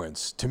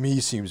sequence to me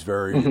seems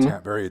very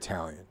very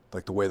Italian.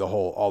 Like the way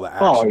all the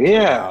action played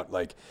out.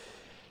 Like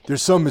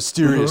there's some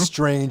mysterious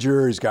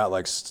stranger. He's got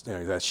like, you know,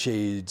 he's got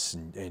shades,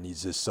 and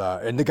he's this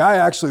and the guy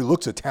actually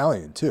looks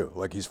Italian too,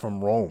 like he's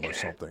from Rome or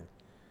something.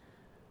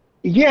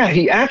 Yeah,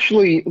 he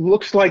actually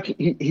looks like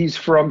he's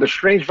from The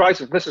Strange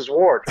Vice of Mrs.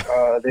 Ward,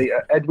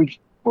 the Edwin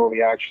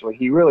movie. Actually,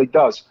 he really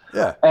does.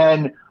 Yeah.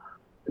 And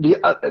the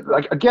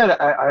like again,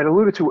 I had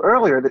alluded to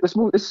earlier that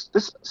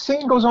this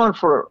scene goes on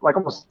for like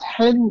almost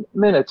 10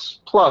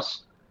 minutes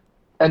plus,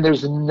 and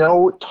there's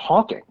no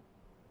talking.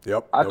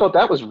 Yep. I thought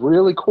that was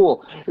really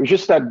cool. It was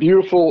just that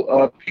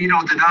beautiful Pino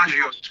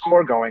Donaggio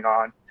score going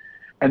on,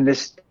 and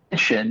this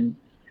tension,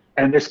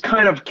 and this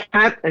kind of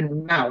cat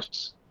and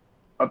mouse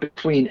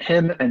between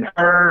him and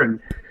her, and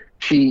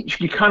she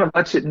kind of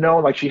lets it know,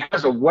 like she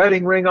has a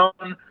wedding ring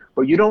on,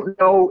 but you don't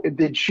know,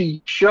 did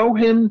she show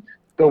him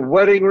the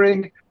wedding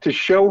ring to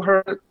show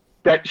her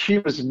that she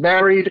was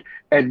married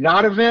and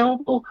not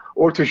available,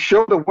 or to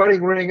show the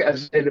wedding ring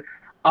as in,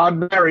 I'm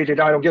married and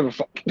I don't give a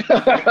fuck?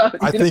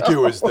 I think it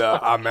was the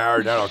I'm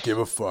married and I don't give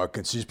a fuck,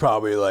 and she's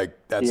probably like,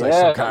 that's like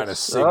some kind of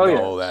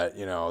signal that,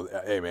 you know,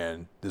 hey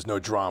man, there's no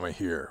drama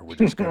here, we're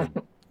just gonna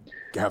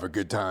have a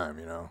good time,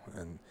 you know.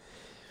 And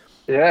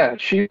yeah,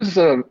 she's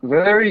a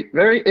very,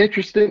 very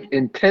interesting,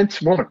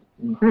 intense woman.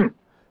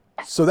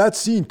 So that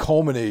scene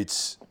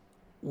culminates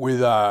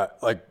with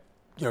like,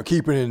 you know,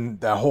 keeping in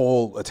that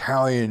whole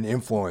Italian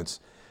influence,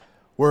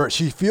 where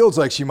she feels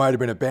like she might have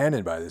been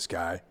abandoned by this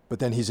guy, but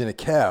then he's in a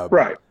cab.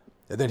 Right.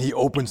 And then he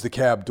opens the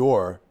cab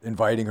door,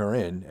 inviting her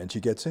in, and she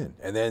gets in.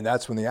 And then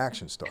that's when the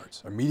action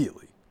starts,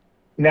 immediately.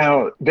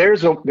 Now,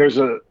 there's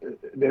a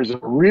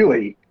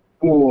really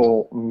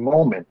cool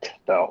moment,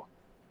 though.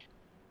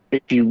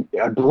 If you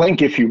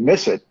blink, if you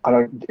miss it,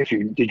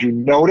 did you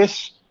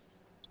notice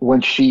when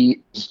she's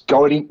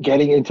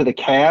getting into the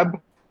cab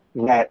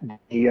that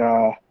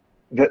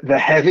the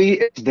heavy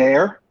is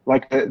there,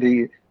 like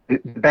the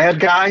bad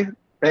guy,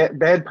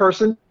 bad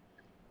person?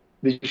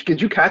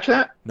 Did you catch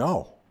that?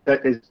 No.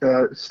 That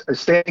is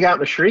standing out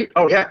in the street.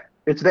 Oh yeah,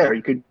 it's there.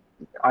 You could.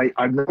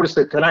 I noticed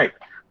it tonight.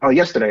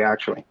 Yesterday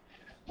actually.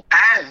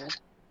 And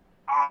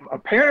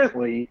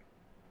apparently,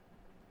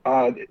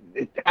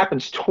 it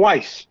happens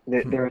twice.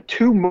 There are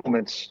two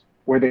moments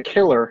where the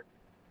killer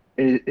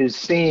is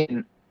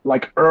seen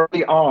like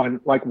early on,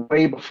 like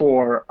way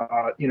before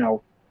you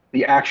know,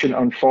 the action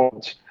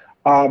unfolds.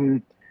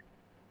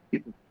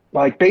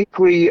 like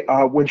basically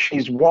when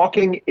she's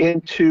walking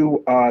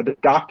into the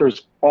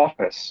doctor's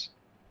office,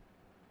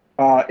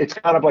 it's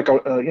kind of like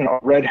a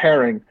red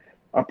herring.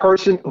 A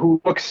person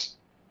who looks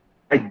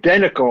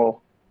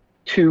identical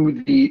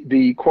to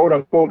the quote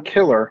unquote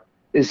killer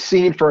is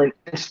seen for an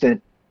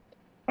instant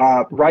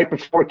right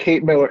before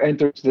Kate Miller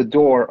enters the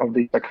door of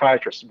the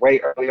psychiatrist. Way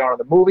early on in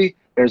the movie,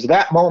 there's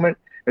that moment,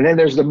 and then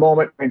there's the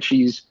moment when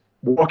she's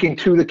walking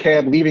to the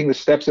cab, leaving the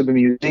steps of the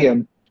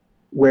museum,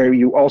 where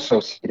you also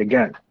see it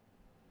again.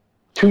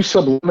 Two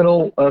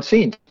subliminal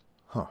scenes.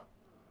 Huh.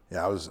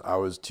 Yeah, I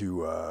was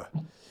too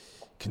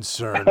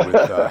concerned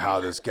with how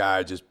this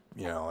guy just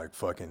like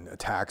fucking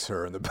attacks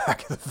her in the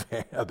back of the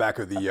van, back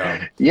of the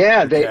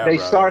yeah. The They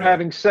start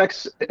having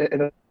sex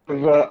in a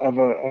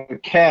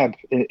cab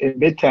in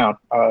Midtown.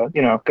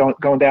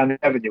 Going down the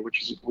avenue,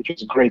 which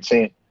is a great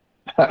scene.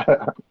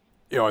 And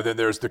then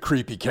there's the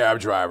creepy cab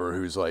driver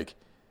who's like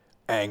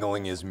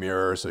angling his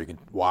mirror so he can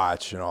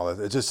watch and all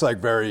that. It's just like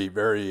very,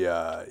 very,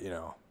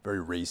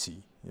 very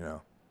racy,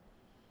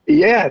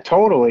 Yeah,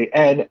 totally.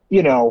 And,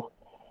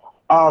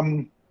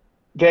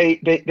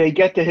 they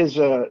get to his,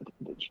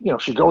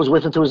 she goes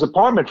with him to his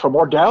apartment for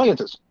more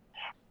dalliances,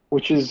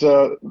 which is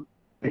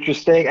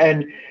interesting.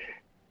 And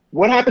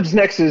what happens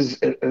next is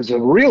a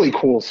really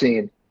cool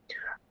scene.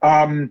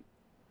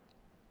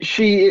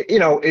 She,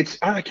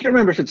 I can't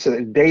remember if it's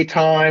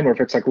daytime or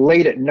if it's like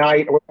late at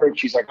night or whatever.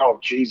 She's like, oh,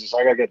 Jesus,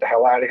 I gotta get the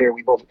hell out of here.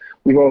 We both,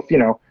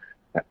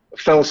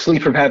 fell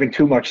asleep from having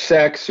too much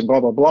sex and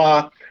blah, blah,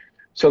 blah.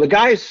 So the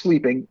guy is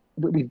sleeping.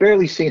 We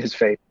barely seen his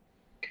face.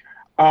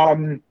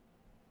 And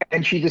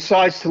she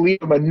decides to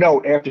leave him a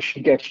note after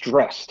she gets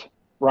dressed,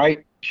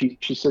 right? She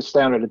sits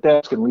down at a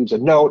desk and leaves a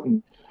note,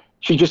 and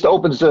she just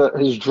opens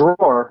his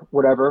drawer,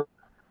 whatever,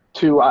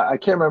 to, I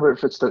can't remember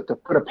if it's to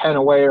put a pen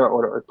away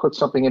or put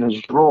something in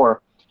his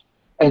drawer.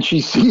 And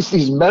she sees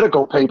these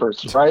medical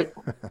papers, right?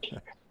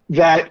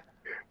 That,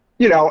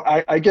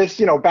 I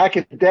guess, back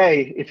in the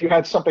day, if you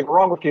had something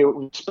wrong with you, it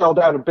was spelled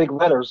out in big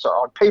letters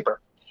on paper.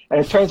 And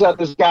it turns out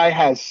this guy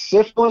has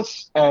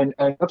syphilis and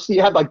let's see, he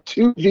had like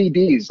 2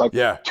 VDs, like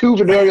 2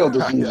 venereal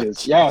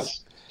diseases.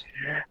 Yes.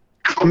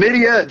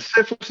 Chlamydia and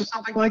syphilis or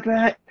something like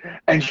that.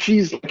 And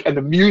she's like, and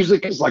the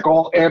music is like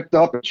all amped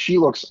up and she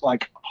looks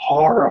like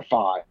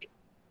horrified.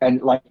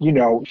 And like,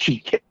 she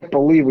can't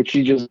believe what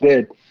she just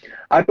did.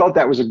 I thought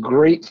that was a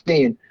great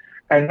scene.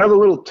 And another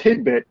little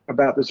tidbit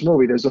about this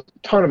movie, there's a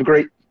ton of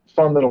great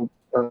fun little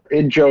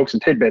in-jokes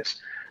and tidbits.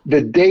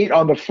 The date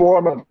on the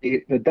form of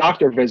the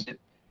doctor visit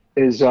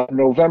is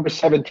November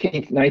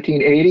 17th,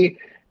 1980.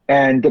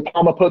 And De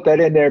Palma put that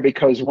in there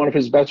because one of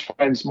his best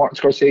friends, Martin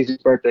Scorsese's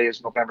birthday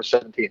is November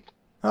 17th.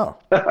 Oh,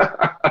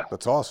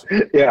 that's awesome.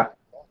 Yeah.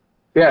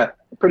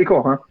 Pretty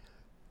cool, huh?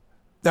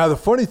 Now, the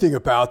funny thing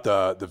about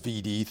the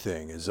VD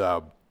thing is,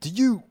 did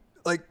you,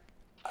 like,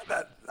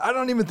 I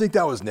don't even think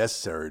that was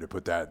necessary to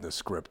put that in the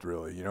script,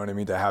 really. You know what I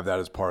mean? To have that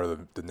as part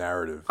of the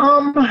narrative.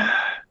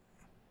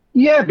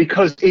 Yeah,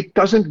 because it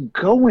doesn't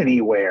go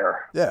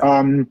anywhere.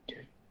 Yeah.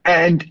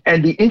 And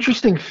the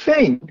interesting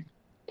thing,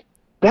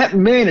 that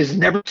man is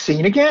never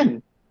seen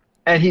again.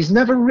 And he's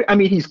never,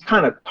 he's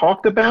kind of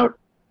talked about,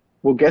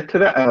 we'll get to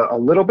that a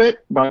little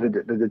bit, by the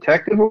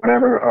detective or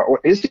whatever, or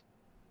is he?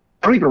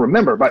 I don't even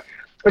remember. But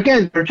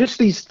again, they're just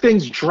these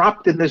things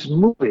dropped in this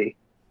movie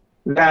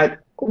that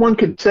one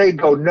could say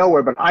go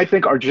nowhere, but I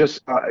think are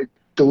just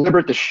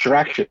deliberate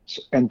distractions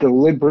and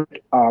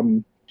deliberate,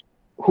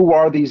 who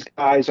are these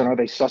guys and are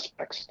they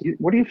suspects?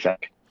 What do you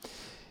think?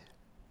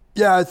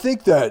 Yeah, I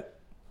think that,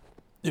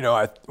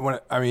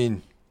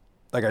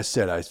 like I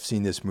said, I've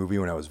seen this movie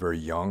when I was very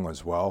young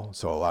as well.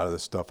 So a lot of the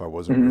stuff I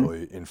wasn't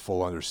really in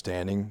full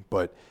understanding.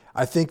 But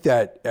I think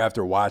that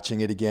after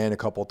watching it again a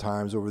couple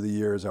times over the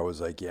years, I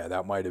was like, yeah,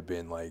 that might have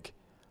been like,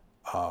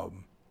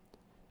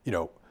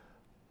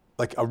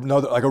 like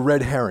a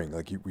red herring.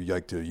 Like we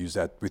like to use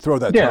that. We throw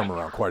that term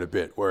around quite a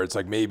bit, where it's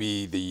like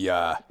maybe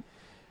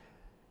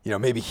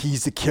maybe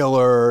he's the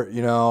killer,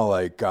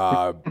 like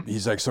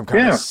he's like some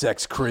kind of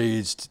sex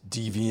crazed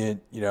deviant,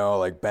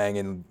 like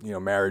banging,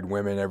 married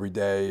women every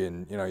day.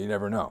 And, you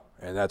never know.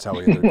 And that's how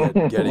we ended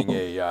up getting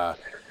a,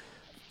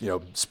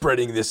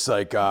 spreading this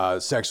like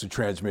sexually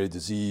transmitted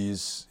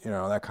disease,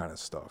 that kind of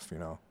stuff,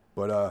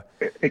 but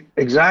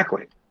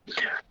exactly.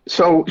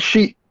 So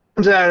she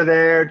comes out of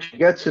there, she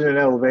gets in an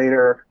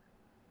elevator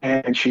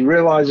and she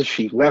realizes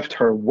she left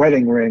her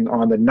wedding ring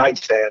on the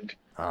nightstand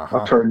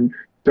of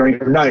during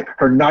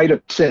her night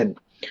of sin.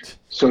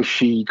 So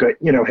she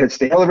hits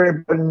the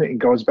elevator button and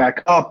goes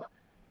back up,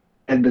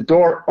 and the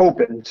door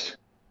opens,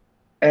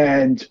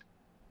 and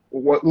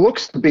what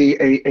looks to be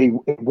a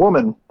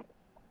woman.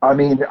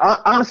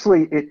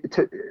 Honestly,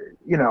 to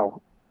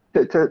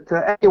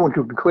anyone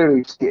who can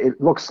clearly see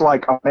it, looks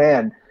like a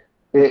man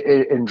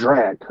in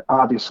drag.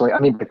 Obviously,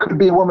 it could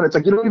be a woman. It's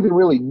like you don't even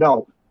really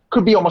know.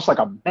 Could be almost like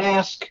a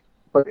mask.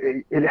 But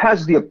it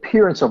has the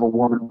appearance of a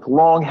woman with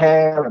long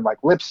hair and like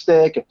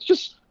lipstick. It's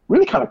just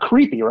really kind of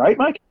creepy, right,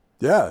 Mike?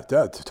 Yeah,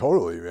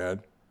 totally,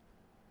 man.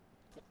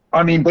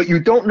 But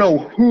you don't know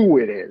who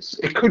it is.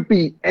 It could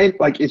be,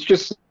 like, it's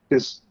just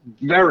this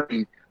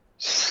very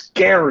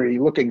scary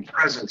looking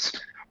presence,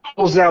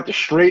 pulls out the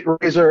straight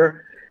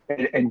razor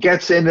and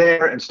gets in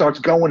there and starts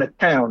going to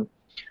town.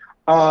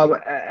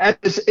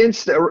 At this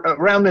instant,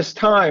 around this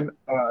time,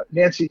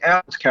 Nancy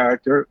Allen's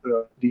character,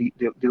 the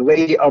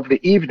lady of the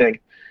evening,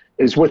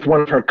 is with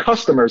one of her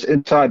customers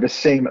inside the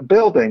same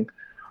building.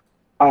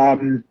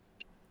 And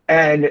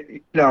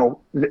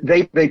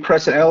they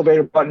press an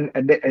elevator button,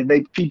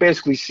 and she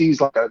basically sees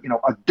like a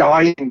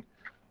dying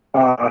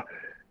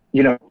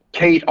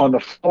Kate on the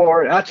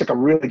floor. That's like a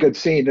really good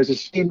scene. There's a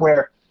scene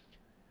where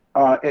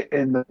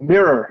in the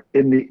mirror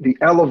in the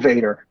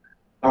elevator,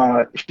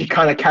 she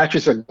kind of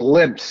catches a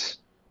glimpse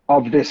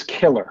of this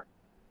killer,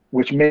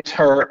 which makes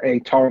her a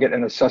target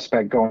and a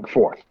suspect going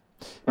forth.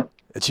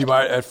 And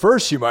at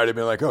first she might have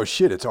been like, "Oh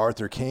shit, it's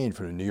Arthur Kane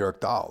from the New York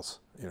Dolls,"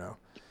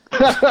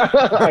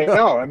 I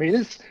know. I mean,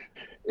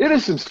 it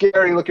is some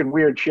scary looking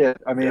weird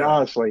shit. I mean,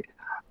 honestly,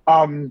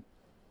 I'm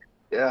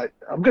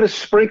going to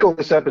sprinkle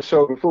this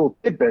episode with little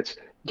tidbits.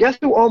 Guess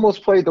who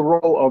almost played the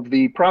role of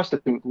the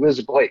prostitute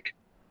Liz Blake?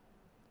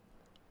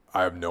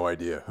 I have no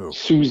idea who.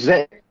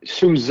 Suzanne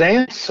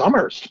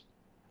Summers.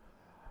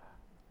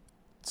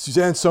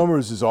 Suzanne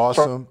Summers is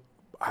awesome.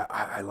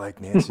 I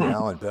like Nancy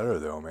Allen better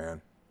though,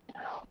 man.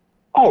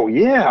 Oh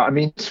yeah, I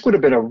mean, this would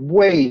have been a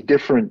way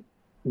different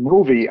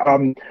movie.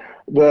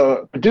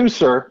 The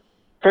producer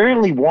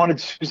apparently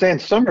wanted Suzanne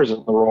Summers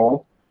in the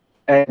role,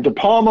 and De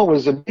Palma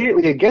was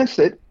immediately against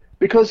it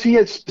because he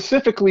had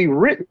specifically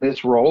written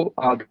this role.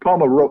 De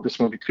Palma wrote this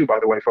movie too, by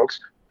the way, folks,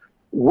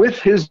 with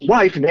his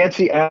wife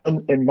Nancy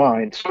Allen in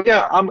mind. So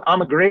yeah,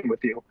 I'm agreeing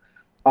with you.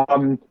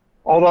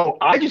 Although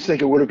I just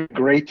think it would have been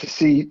great to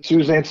see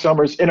Suzanne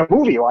Summers in a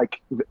movie,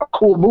 like a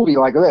cool movie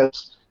like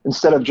this,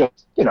 instead of just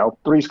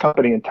Three's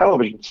Company and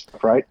television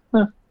stuff, right?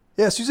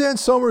 Yeah, Suzanne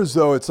Summers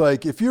though, it's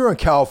like if you're in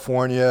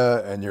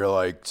California and you're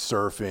like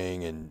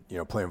surfing and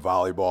playing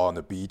volleyball on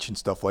the beach and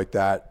stuff like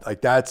that,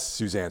 like that's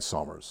Suzanne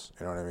Summers.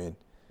 You know what I mean?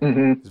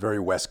 Mm-hmm. It's very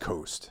West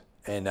Coast.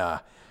 And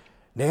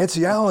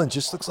Nancy Allen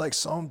just looks like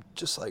some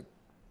just like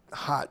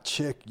hot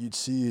chick you'd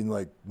see in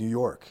like New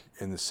York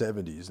in the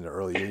 70s and the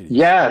early 80s.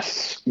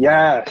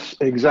 Yes,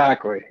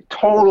 exactly.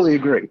 Totally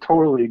agree.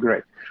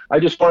 I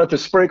just wanted to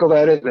sprinkle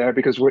that in there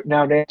because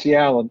now Nancy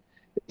Allen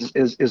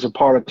is a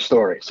part of the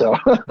story. So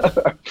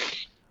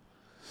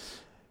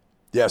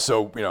yeah,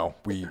 so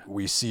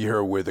we see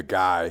her with a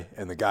guy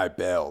and the guy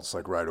bails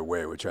like right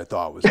away, which I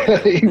thought was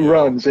like he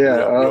runs,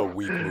 real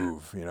weak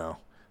move,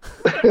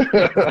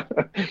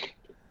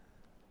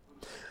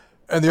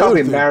 And the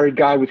probably other thing, a married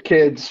guy with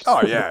kids.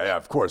 Oh yeah,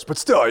 of course. But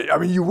still, I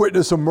mean, you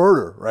witness a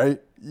murder, right?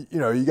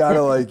 You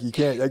gotta I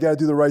gotta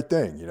do the right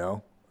thing,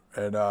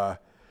 And I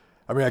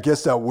mean, I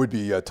guess that would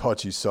be a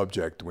touchy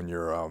subject when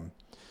you're, oh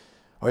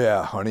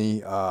yeah,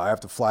 honey, I have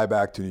to fly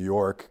back to New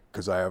York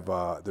because I have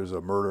there's a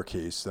murder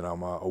case that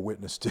I'm a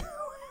witness to.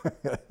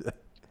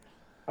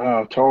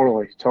 Oh,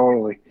 totally.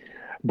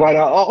 But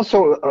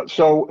also,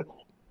 so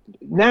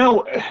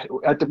now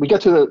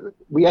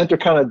we enter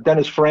kind of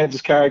Dennis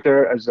Franz's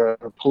character as a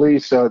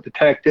police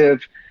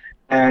detective,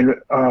 and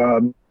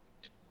the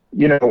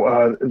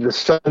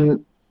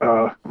son.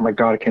 Oh my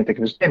God, I can't think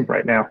of his name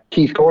right now.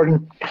 Keith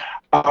Gordon.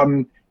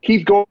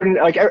 Keith Gordon,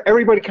 like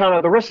everybody, kind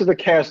of the rest of the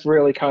cast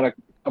really kind of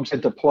comes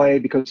into play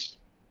because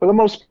for the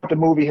most part the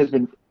movie has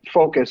been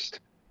focused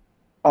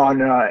on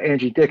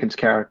Angie Dickin's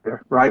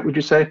character, right? Would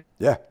you say?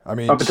 Yeah, I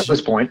mean, up until this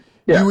point.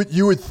 Yeah.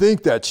 You would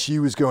think that she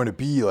was going to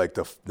be like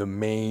the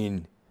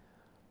main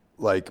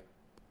like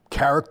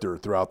character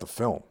throughout the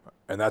film,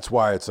 and that's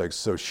why it's like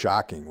so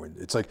shocking when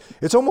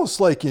it's almost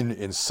like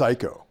in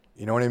Psycho.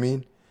 You know what I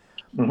mean?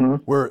 Mm-hmm.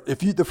 Where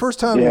the first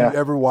time you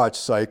ever watch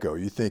Psycho,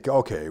 you think,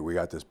 okay, we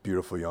got this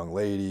beautiful young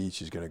lady.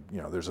 She's gonna,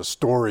 there's a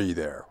story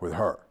there with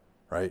her,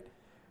 right?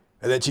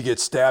 And then she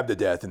gets stabbed to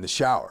death in the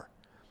shower,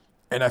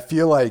 and I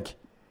feel like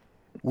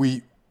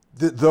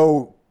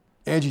though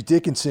Angie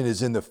Dickinson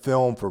is in the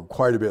film for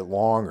quite a bit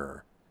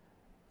longer,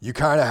 you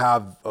kind of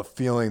have a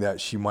feeling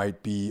that she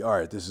might be, all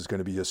right, this is going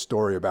to be a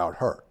story about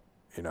her,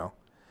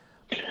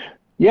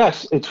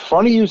 Yes, it's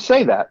funny you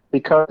say that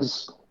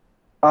because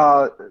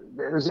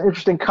there's an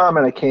interesting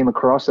comment I came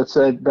across that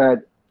said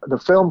that the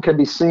film can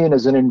be seen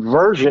as an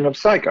inversion of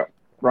Psycho,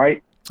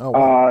 right? Oh,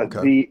 wow.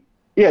 Okay.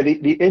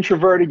 The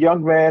introverted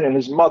young man and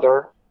his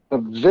mother, the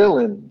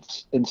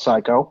villains in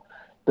Psycho.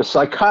 The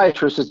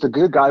psychiatrist is the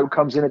good guy who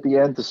comes in at the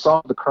end to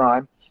solve the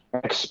crime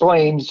and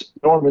explains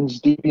Norman's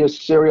devious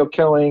serial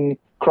killing,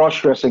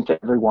 cross-dressing to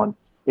everyone.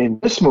 In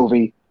this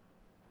movie,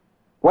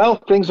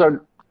 well,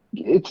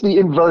 it's the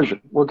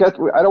inversion. I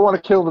don't want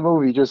to kill the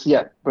movie just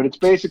yet, but it's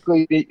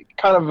basically the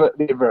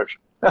inversion.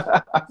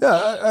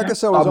 Yeah, I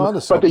guess I was on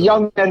to something. But the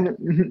young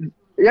man,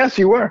 yes,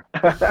 you were.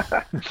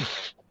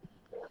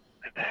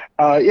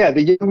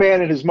 The young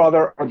man and his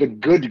mother are the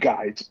good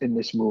guys in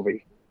this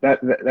movie.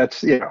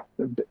 That's the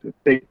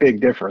big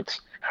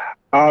difference.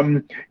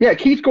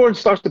 Keith Gordon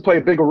starts to play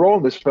a bigger role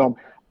in this film.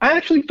 I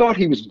actually thought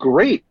he was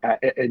great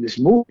in this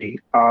movie.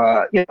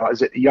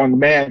 As a young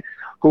man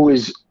who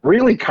is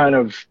really kind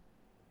of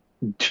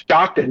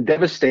shocked and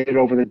devastated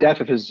over the death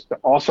of his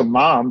awesome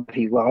mom that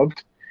he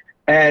loved,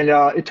 And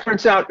it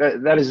turns out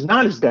that is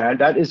not his dad.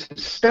 That is his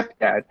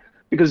stepdad.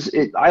 Because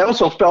I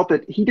also felt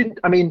that he didn't.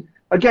 I mean,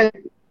 again,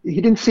 he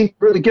didn't seem to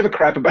really give a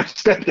crap about his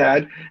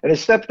stepdad, and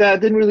his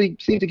stepdad didn't really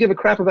seem to give a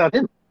crap about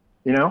him.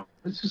 You know,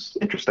 it's just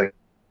interesting.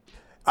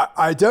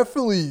 I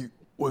definitely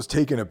was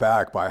taken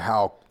aback by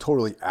how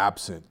totally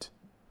absent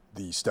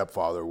the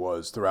stepfather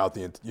was throughout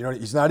the. You know,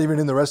 he's not even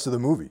in the rest of the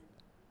movie.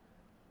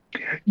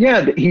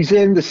 Yeah, he's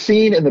in the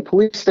scene in the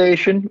police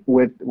station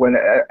with when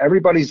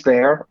everybody's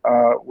there.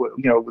 You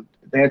know, with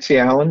Nancy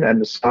Allen and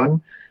the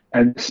son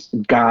and this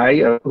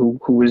guy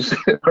who is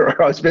her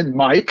husband,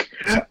 Mike.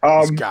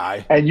 This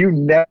guy. And you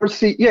never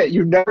see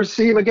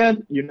him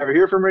again. You never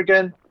hear from him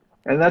again.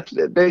 And that's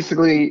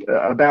basically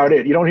about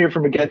it. You don't hear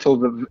from him again until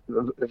the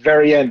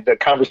very end, the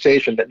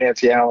conversation that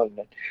Nancy Allen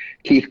and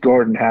Keith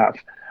Gordon have.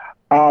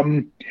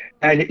 And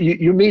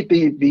you meet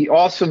the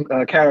awesome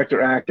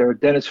character actor,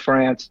 Dennis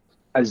Franz,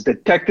 as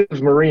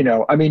Detective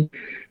Marino. I mean,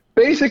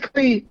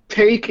 basically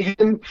take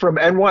him from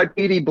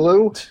NYPD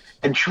Blue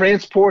and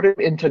transport him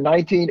into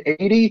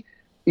 1980,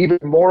 even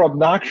more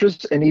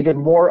obnoxious and even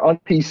more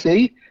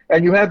un-PC,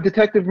 and you have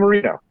Detective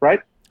Marino,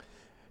 right?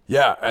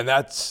 Yeah, and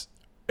that's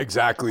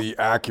exactly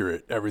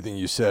accurate, everything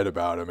you said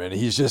about him. And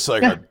he's just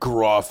like a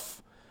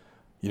gruff,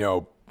 you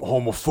know,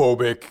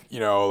 homophobic, you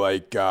know,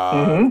 like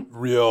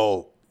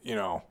real, you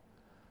know,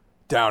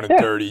 down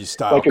and dirty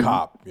style like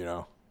cop, you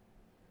know.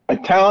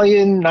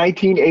 Italian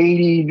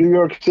 1980 New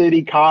York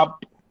City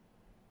cop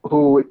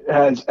who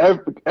has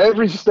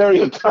every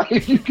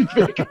stereotype you can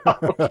think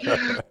of.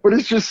 But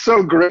it's just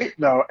so great,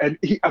 though. And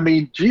I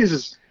mean,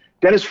 Jesus,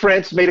 Dennis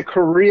Franz made a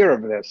career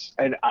of this,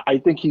 and I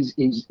think he's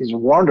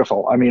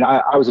wonderful. I mean,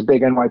 I was a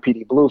big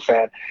NYPD Blue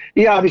fan.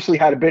 He obviously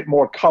had a bit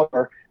more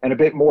color and a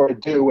bit more to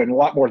do and a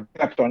lot more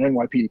depth on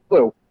NYPD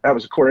Blue. That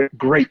was a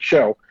great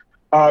show.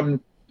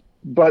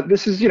 But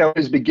this is, you know,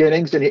 his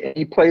beginnings, and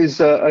he plays,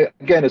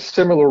 again, a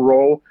similar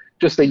role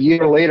just a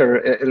year later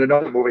in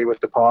another movie with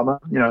De Palma,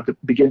 you know,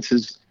 that begins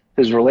his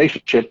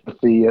relationship with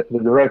the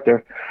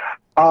director.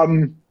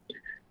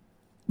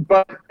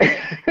 But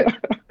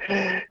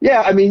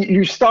yeah, I mean,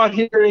 you start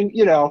hearing,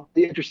 you know,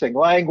 the interesting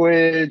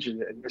language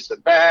and this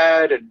and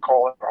that and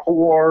calling her a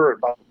whore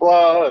and blah,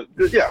 blah,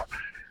 blah. Yeah,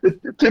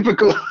 the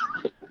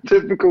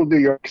typical New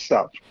York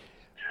stuff.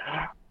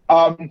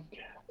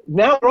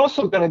 Now we're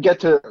also going to get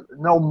to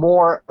know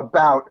more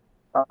about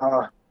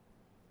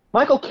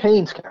Michael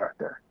Caine's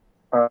character,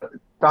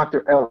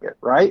 Dr. Elliot,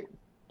 right?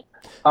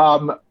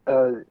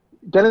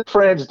 Dennis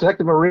Franz,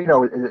 Detective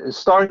Marino, is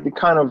starting to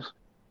kind of,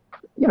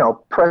 you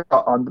know, press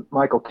on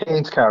Michael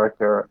Caine's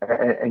character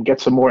and get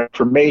some more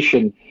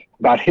information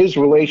about his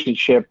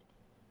relationship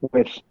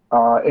with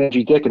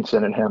Angie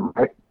Dickinson and him,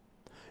 right?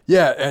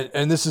 Yeah,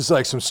 and this is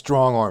like some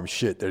strong arm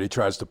shit that he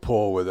tries to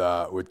pull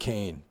with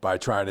Caine by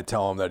trying to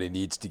tell him that he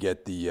needs to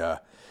get the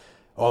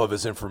all of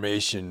his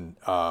information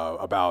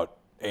about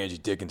Angie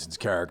Dickinson's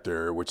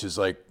character, which is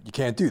like, you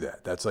can't do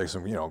that. That's like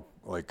some, you know,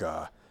 like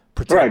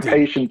protected, right,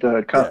 patient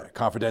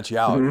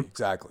confidentiality,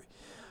 exactly.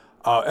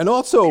 And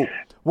also,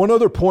 one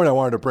other point I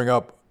wanted to bring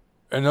up,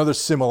 another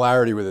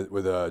similarity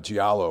with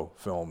Giallo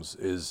films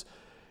is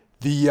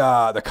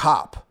the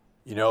cop.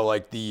 You know,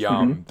 like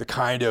the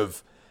kind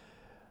of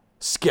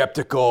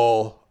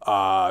skeptical,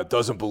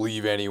 doesn't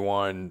believe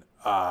anyone.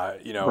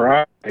 You know,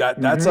 right.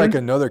 That's like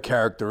another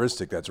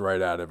characteristic that's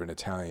right out of an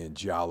Italian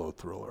Giallo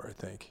thriller, I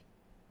think.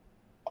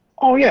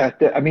 Oh yeah,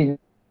 I mean,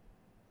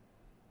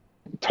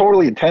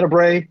 totally in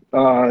Tenebrae.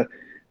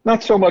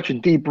 Not so much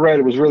in Deep Red.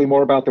 It was really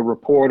more about the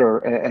reporter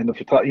and the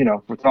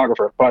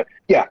photographer. But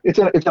yeah, it's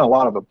in a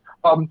lot of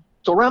them.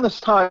 So around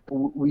this time,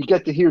 we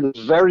get to hear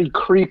this very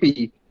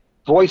creepy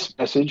voice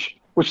message,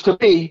 which to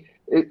me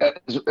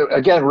is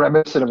again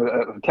reminiscent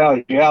of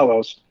Italian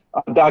giallos.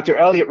 Dr.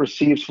 Elliot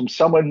receives from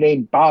someone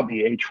named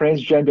Bobby, a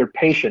transgender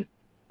patient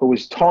who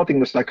was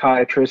taunting the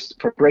psychiatrist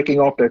for breaking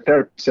off their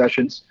therapy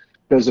sessions,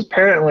 because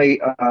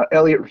apparently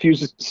Elliot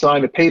refuses to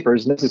sign the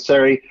papers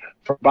necessary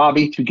for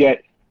Bobby to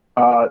get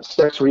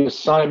sex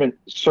reassignment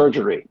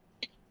surgery.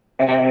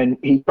 And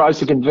he tries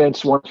to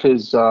convince one of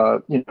his,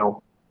 fellow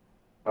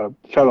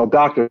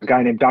doctors, a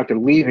guy named Dr.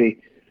 Levy,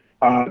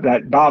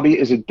 that Bobby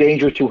is a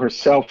danger to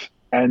herself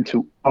and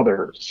to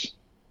others.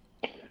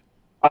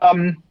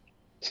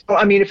 So,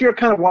 I mean, if you're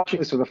kind of watching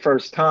this for the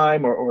first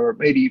time, or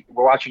maybe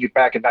we're watching it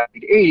back in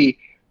 1980,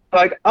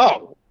 like,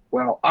 oh,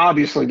 well,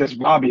 obviously this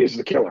Bobby is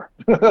the killer,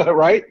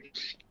 right?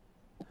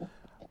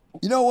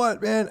 You know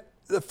what, man?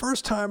 The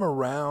first time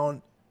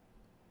around,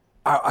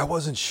 I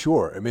wasn't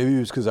sure. Maybe it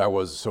was because I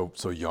was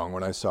so young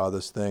when I saw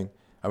this thing.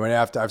 I mean,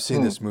 I've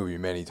seen this movie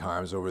many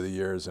times over the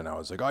years, and I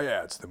was like, oh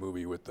yeah, it's the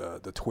movie with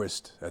the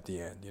twist at the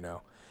end, you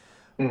know.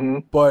 Mm-hmm.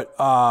 But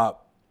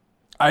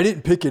I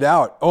didn't pick it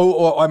out.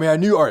 Oh, I mean, I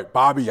knew, all right,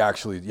 Bobby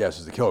actually, yes,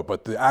 is the killer,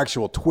 but the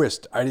actual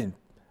twist, I didn't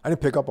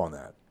pick up on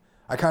that.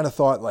 I kind of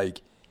thought,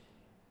 like,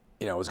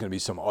 you know, it was going to be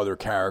some other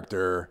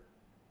character,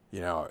 you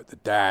know, the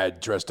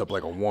dad dressed up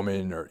like a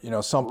woman, or, you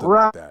know, something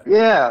like that.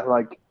 Yeah,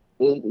 like,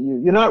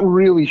 you're not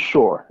really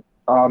sure.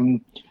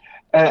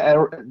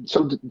 and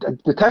so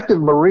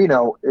Detective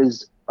Marino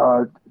is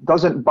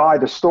doesn't buy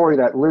the story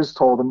that Liz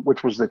told him,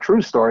 which was the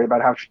true story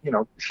about how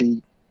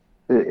she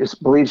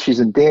believes she's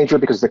in danger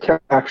because the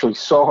killer actually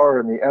saw her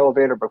in the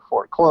elevator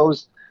before it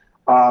closed,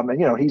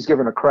 and he's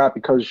giving a crap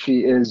because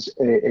she is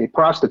a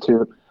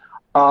prostitute.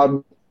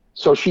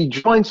 So she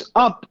joins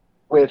up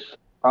with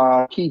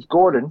Keith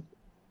Gordon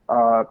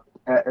to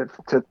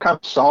kind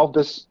of solve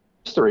this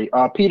mystery.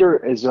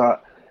 Peter is an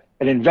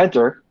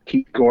inventor,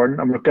 Keith Gordon.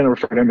 I'm going to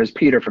refer to him as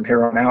Peter from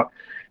here on out.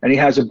 And he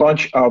has a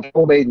bunch of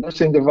homemade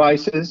listening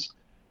devices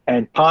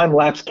and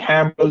time-lapse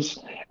cameras.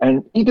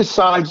 And he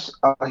decides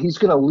he's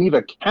going to leave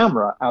a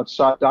camera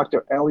outside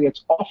Dr.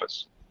 Elliott's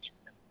office.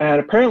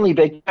 And apparently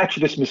they catch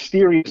this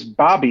mysterious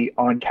Bobby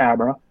on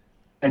camera.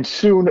 And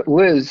soon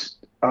Liz,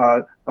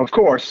 of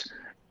course,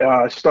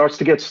 starts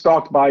to get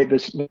stalked by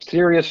this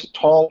mysterious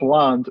tall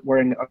blonde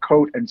wearing a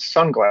coat and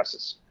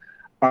sunglasses.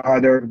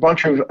 There are a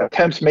bunch of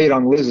attempts made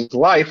on Liz's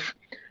life,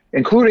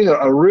 including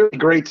a really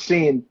great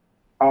scene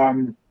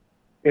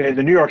in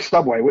the New York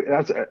subway.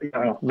 That's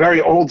a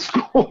very old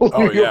school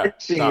New York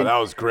scene. No, that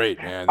was great,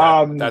 man.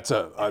 That's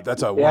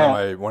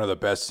one of the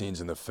best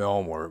scenes in the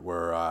film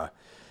where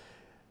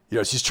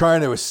she's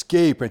trying to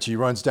escape and she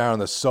runs down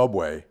the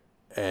subway,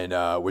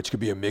 and which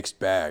could be a mixed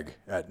bag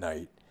at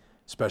night,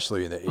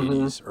 especially in the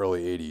 80s,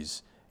 early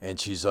 80s. And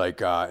she's like,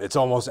 it's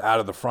almost out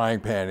of the frying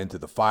pan into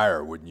the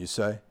fire, wouldn't you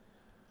say?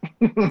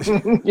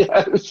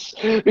 Yes,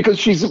 because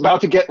she's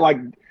about to get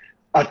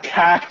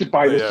attacked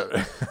by this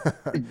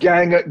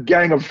gang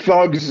of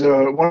thugs.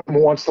 One of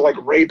them wants to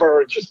rape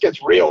her. It just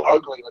gets real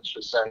ugly, let's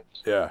just say.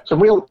 Yeah.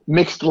 Some real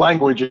mixed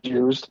language is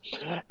used.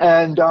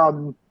 And,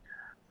 of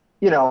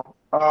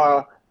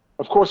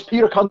course,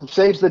 Peter comes and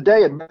saves the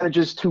day and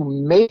manages to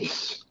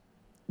mace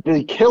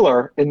the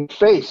killer in the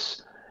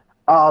face.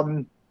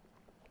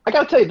 I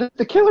got to tell you,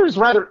 the killer is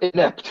rather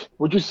inept,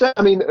 would you say?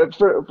 I mean,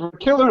 for a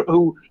killer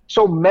who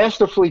so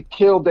masterfully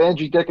killed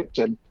Angie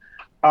Dickinson,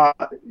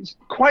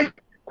 quite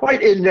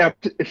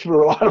inept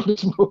for a lot of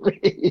this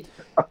movie.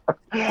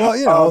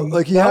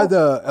 Well, he had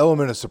the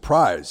element of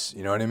surprise.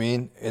 You know what I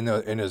mean? In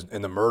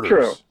the murders,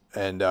 true.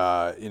 And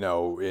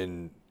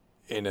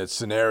in a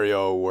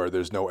scenario where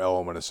there's no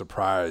element of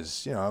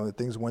surprise,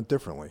 things went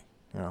differently.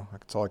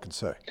 That's all I can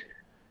say.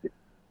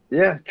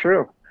 Yeah,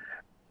 true.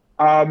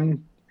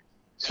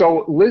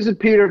 So Liz and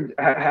Peter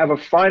have a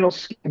final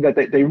scheme that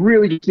they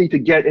really just need to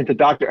get into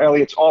Dr.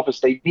 Elliott's office.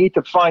 They need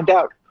to find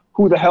out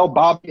who the hell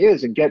Bobby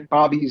is and get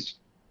Bobby's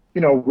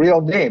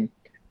real name.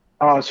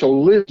 So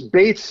Liz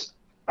baits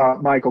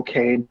Michael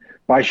Caine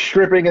by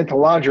stripping into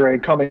lingerie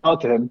and coming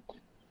out to him.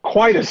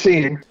 Quite a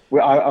scene,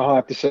 I'll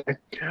have to say.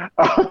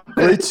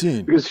 Great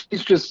scene. Because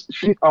she's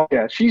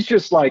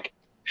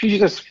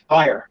just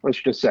fire,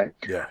 let's just say.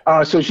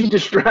 Yeah. So she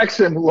distracts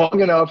him long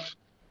enough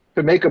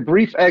to make a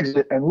brief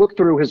exit and look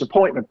through his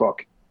appointment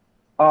book.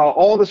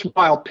 All this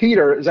while,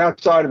 Peter is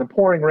outside in the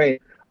pouring rain.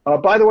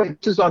 By the way,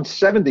 this is on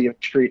 70th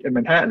Street in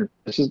Manhattan.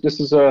 This is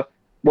the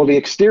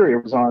exterior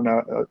was on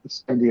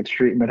 70th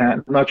Street in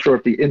Manhattan. I'm not sure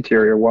if the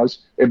interior was.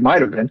 It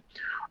might have been.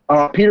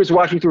 Peter's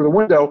watching through the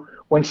window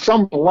when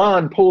some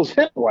blonde pulls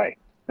him away.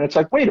 And it's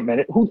like, wait a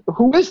minute,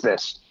 who is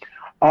this?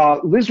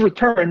 Liz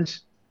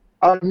returns.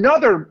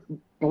 Another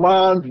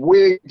blonde,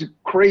 wigged,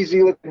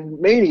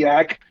 crazy-looking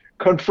maniac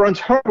confronts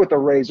her with a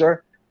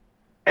razor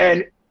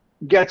and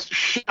gets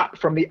shot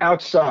from the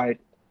outside.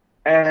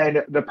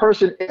 And the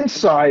person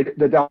inside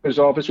the doctor's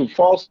office who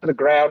falls to the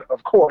ground,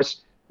 of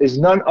course, is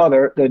none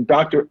other than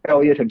Dr.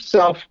 Elliott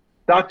himself.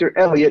 Dr.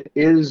 Elliott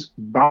is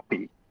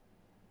Bobby.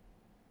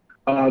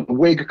 The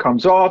wig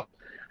comes off,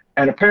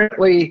 and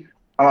apparently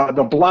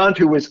the blonde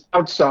who was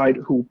outside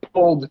who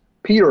pulled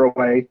Peter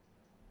away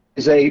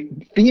is a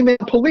female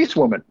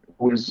policewoman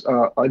who is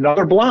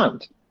another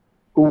blonde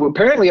who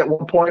apparently at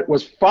one point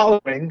was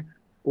following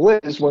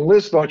Liz when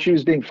Liz thought she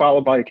was being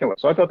followed by a killer.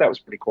 So I thought that was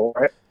pretty cool,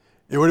 right?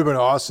 It would have been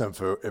awesome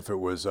if it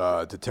was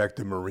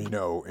Detective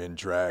Marino in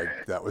drag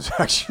that was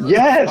actually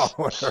yes.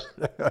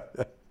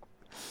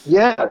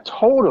 Yeah,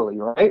 totally,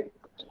 right?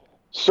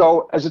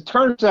 So as it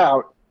turns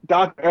out,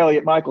 Dr.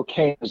 Elliott, Michael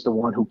Caine, is the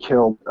one who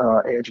killed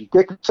Angie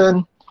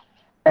Dickinson.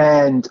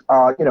 And,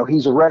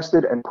 he's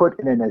arrested and put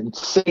in an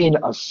insane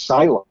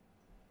asylum.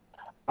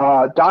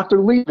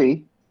 Dr.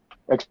 Levy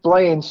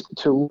explains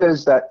to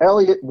Liz that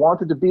Elliott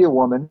wanted to be a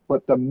woman,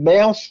 but the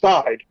male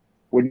side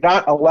would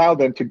not allow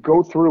them to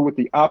go through with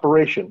the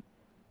operation.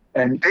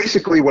 And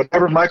basically,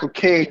 whenever Michael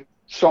Caine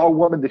saw a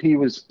woman that he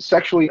was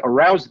sexually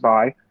aroused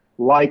by,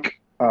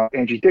 like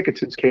Angie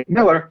Dickinson's Kate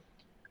Miller,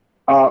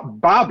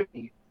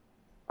 Bobby,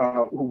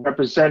 who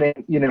representing,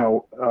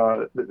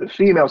 the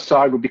female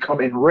side, would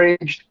become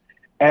enraged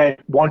and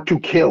want to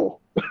kill.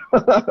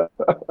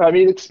 I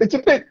mean, it's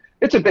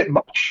a bit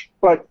much,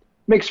 but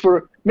makes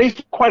for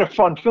quite a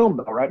fun film,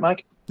 though, right,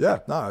 Mike? Yeah,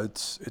 no,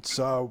 it's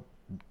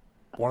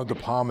one of De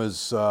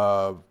Palma's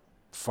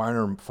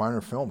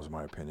finer films, in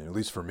my opinion. At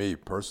least for me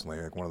personally,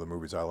 like one of the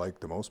movies I like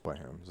the most by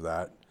him is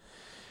that.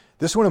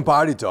 This one and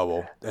Body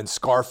Double and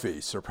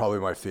Scarface are probably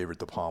my favorite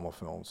De Palma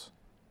films.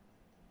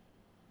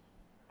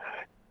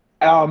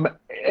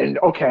 And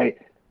okay,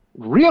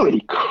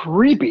 really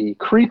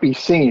creepy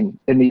scene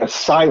in the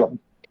asylum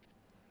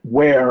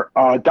where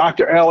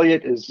Dr.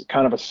 Elliot is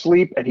kind of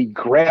asleep and he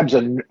grabs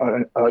a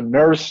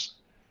nurse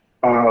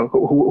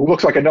who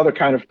looks like another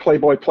kind of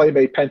Playboy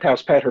Playmate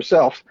penthouse pet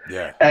herself,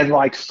 and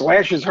like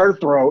slashes her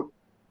throat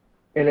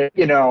in it,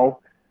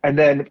 and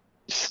then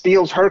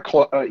steals her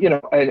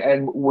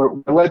and we're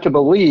led to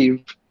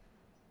believe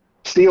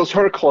steals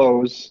her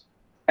clothes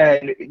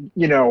and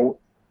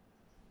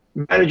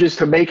manages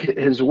to make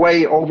his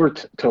way over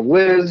to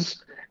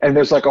Liz. And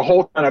there's like a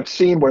whole kind of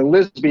scene where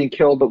Liz is being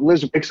killed, but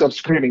Liz wakes up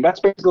screaming. That's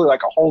basically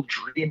like a whole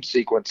dream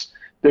sequence.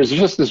 There's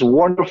just this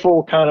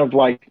wonderful kind of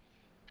like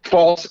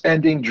false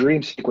ending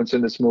dream sequence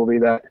in this movie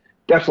that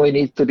definitely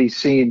needs to be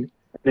seen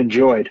and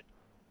enjoyed.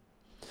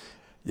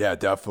 Yeah,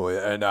 definitely.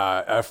 And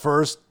at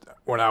first,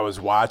 when I was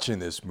watching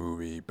this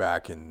movie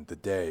back in the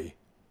day,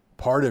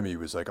 part of me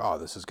was like, oh,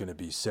 this is going to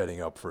be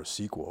setting up for a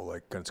sequel.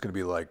 Like, it's going to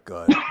be like,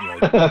 like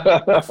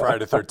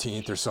Friday the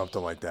 13th or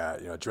something like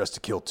that, Dressed to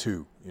Kill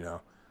 2,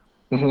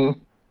 Mm-hmm.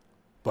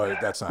 But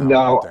that's not how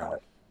it went down.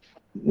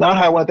 Not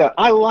how it went down.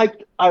 I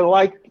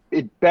liked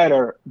it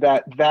better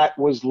that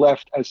was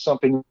left as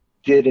something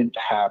didn't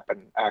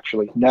happen,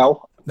 actually.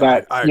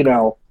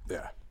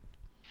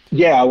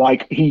 Yeah,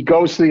 like he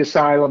goes to the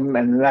asylum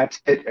and that's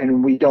it,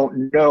 and we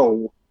don't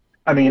know.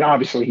 I mean,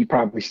 obviously he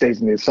probably stays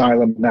in the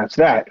asylum and that's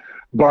that,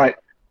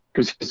 but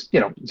because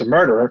he's a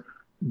murderer.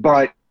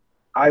 But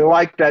I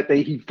like that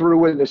he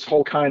threw in this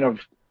whole kind of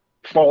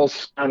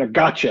false kind of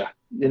gotcha,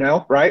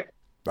 right?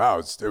 Wow,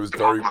 it was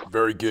very,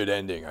 very good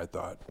ending, I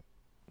thought.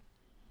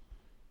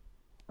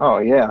 Oh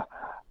yeah.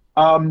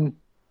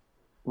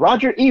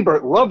 Roger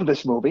Ebert loved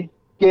this movie.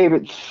 Gave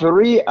it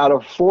 3 out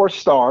of 4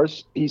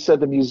 stars. He said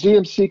the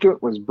museum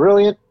secret was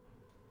brilliant,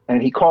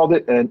 and he called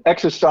it an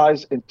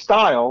exercise in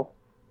style,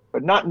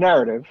 but not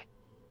narrative.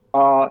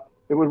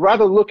 It would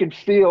rather look and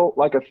feel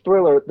like a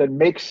thriller than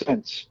make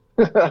sense.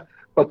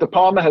 But De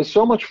Palma has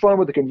so much fun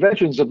with the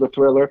conventions of the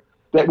thriller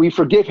that we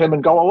forgive him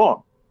and go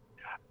along.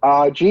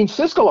 Gene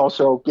Siskel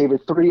also gave it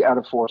 3 out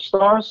of 4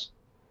 stars.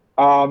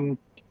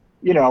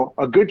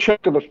 A good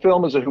chunk of the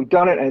film is a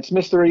whodunit, and its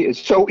mystery is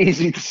so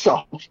easy to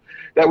solve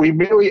that we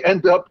merely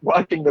end up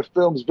watching the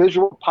film's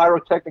visual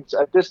pyrotechnics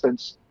at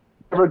distance,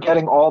 never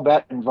getting all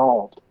that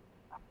involved.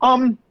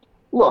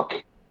 Look,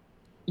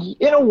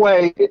 in a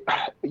way,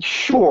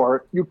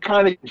 sure, you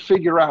kind of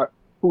figure out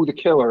who the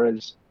killer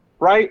is,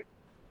 right?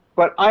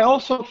 But I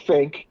also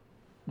think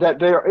that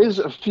there is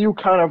a few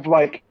kind of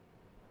like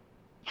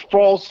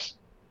false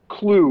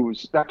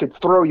clues that could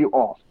throw you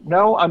off.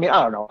 No, I mean,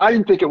 I don't know. I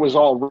didn't think it was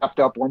all wrapped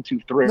up 1,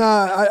 2, 3. No,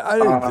 I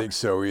didn't think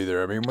so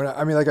either. I mean,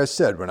 like I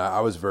said, when I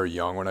was very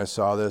young when I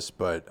saw this,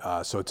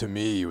 but so to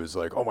me, it was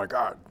like, oh my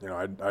God,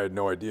 I had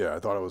no idea. I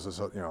thought it was this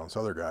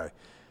other guy,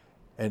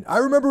 and I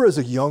remember as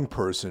a young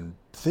person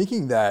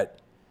thinking that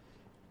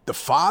the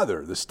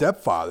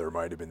stepfather,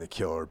 might have been the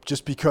killer,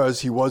 just because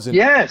he wasn't.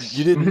 Yes,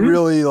 you didn't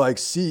really like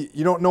see.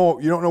 You don't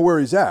know where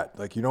he's at.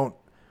 Like you don't.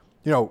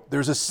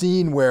 There's a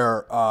scene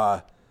where.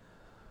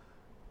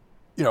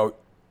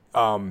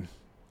 I'm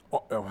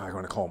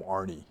going to call him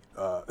Arnie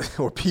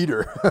or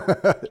Peter.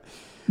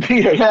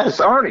 Peter,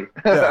 yes, Arnie.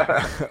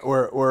 Yeah,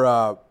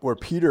 where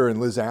Peter and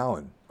Liz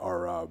Allen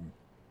are.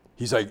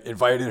 He's like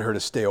invited her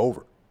to stay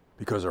over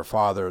because her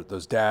father,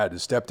 his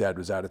stepdad,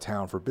 was out of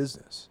town for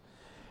business.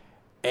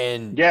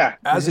 And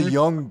as a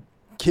young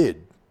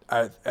kid,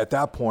 at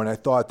that point, I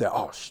thought that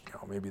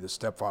maybe the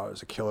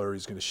stepfather's a killer.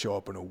 He's going to show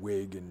up in a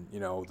wig, and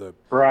being out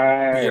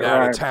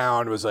of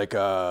town was like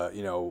a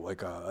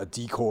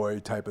decoy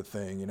type of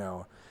thing,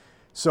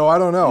 So I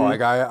don't know.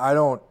 Mm-hmm. Like I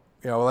don't,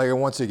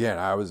 once again,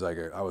 I was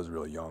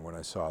really young when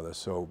I saw this.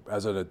 So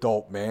as an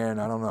adult man,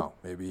 I don't know.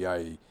 Maybe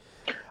I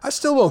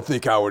still don't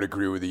think I would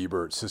agree with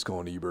Siskel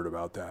and Ebert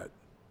about that.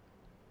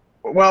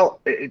 Well,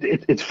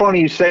 it's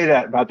funny you say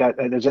that about that.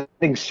 There's a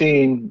thing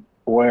scene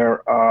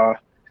where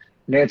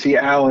Nancy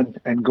Allen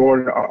and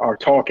Gordon are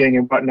talking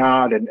and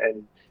whatnot, and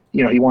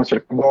he wants her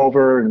to come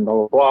over and blah,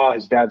 blah, blah.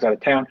 His dad's out of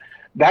town.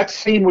 That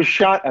scene was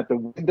shot at the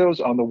windows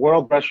on the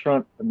World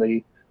Restaurant in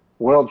the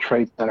World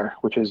Trade Center,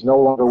 which is no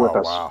longer with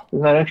us. Wow.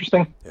 Isn't that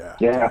interesting?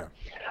 Yeah.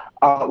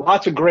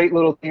 Lots of great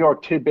little New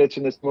York tidbits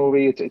in this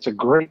movie. It's a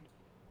great,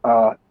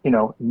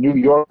 New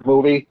York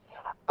movie.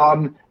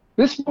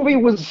 This movie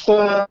was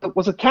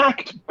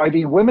attacked by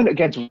the Women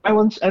Against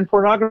Violence and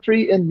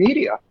Pornography in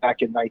Media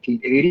back in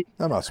 1980.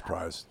 I'm not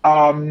surprised.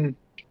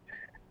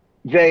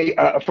 They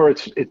for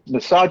its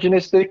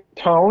misogynistic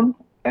tone,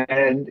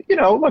 and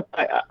look,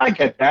 I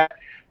get that,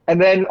 and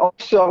then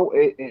also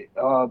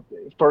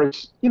for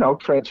its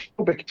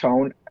transphobic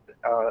tone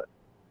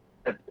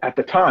at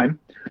the time.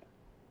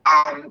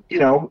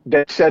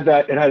 They said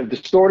that it had a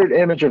distorted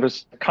image of a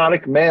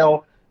psychotic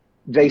male.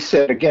 They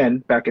said, again,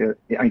 back in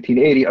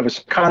 1980, of a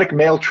psychotic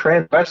male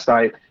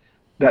transvestite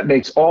that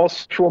makes all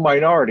sexual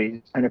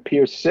minorities and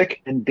appears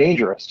sick and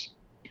dangerous.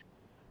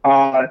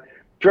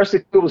 Dressed to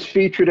Kill was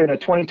featured in a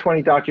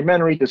 2020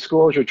 documentary,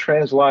 Disclosure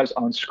Trans Lives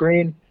on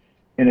Screen,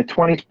 in a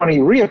 2020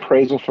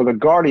 reappraisal for The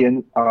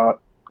Guardian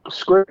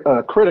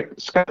critic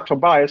Scott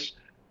Tobias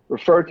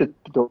referred to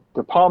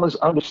De Palma's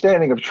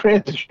understanding of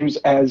trans issues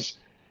as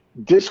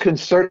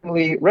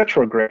disconcertingly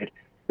retrograde.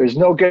 There's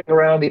no getting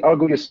around the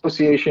ugly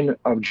association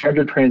of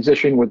gender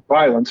transition with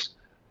violence,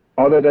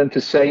 other than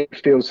to say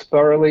it feels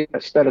thoroughly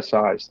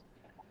aestheticized.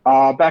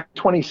 Back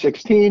in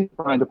 2016,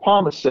 Brian De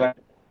Palma said,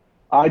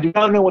 I do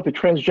not know what the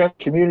transgender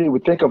community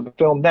would think of the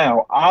film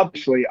now.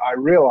 Obviously, I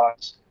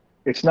realize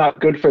it's not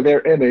good for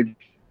their image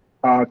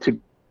to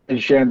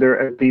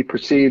transgender and be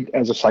perceived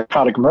as a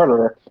psychotic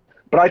murderer.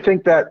 But I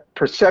think that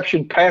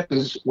perception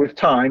passes with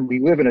time. We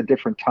live in a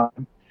different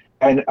time.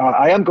 And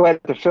I am glad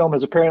that the film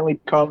has apparently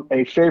become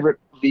a favorite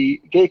of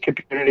the gay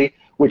community,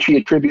 which he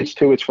attributes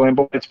to its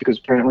flamboyance, because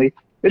apparently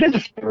it is a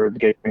favorite of the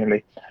gay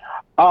community.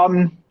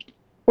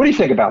 What do you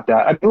think about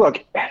that? I mean,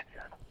 look,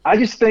 I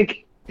just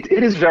think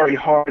it is very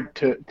hard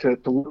to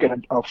look at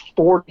a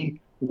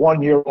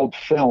 41-year-old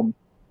film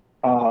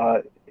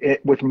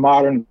with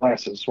modern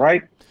glasses,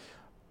 right?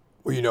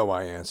 Well, you know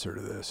my answer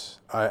to this.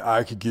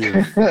 I could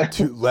give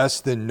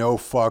less than no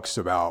fucks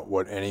about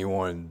what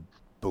anyone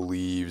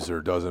believes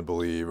or doesn't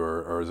believe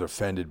or is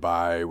offended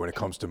by when it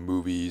comes to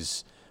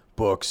movies,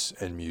 books,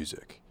 and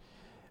music.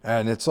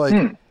 And it's like,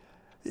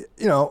 you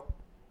know,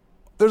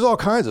 there's all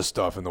kinds of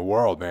stuff in the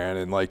world, man.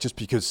 And like, just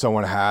because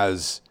someone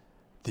has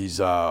these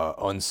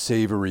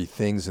unsavory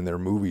things in their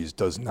movies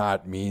does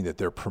not mean that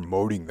they're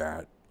promoting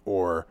that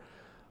or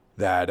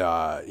that,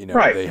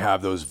 right. They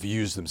have those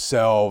views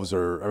themselves.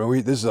 Or, I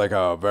mean, this is like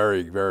a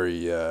very,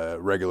 very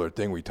regular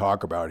thing we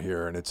talk about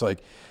here. And it's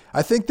like,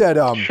 I think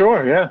that...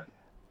 sure, yeah.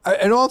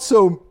 And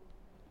also,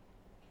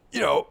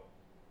 you know,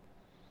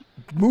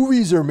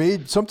 movies are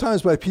made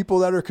sometimes by people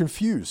that are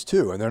confused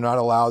too, and they're not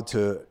allowed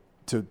to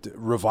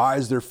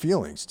revise their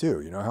feelings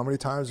too. You know, how many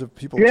times have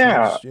people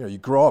changed? You know, you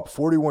grow up,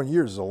 41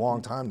 years is a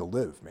long time to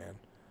live, man.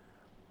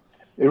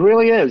 It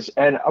really is.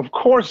 And of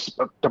course,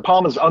 De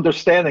Palma's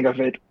understanding of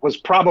it was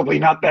probably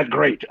not that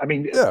great. I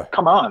mean,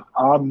 come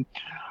on.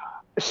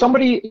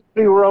 Somebody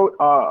wrote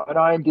an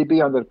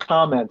IMDb under the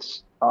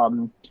comments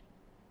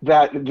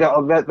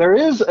that there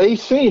is a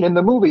scene in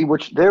the movie,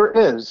 which there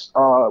is,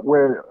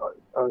 where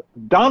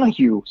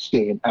Donahue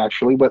scene,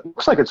 actually, but it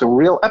looks like it's a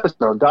real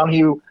episode.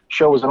 Donahue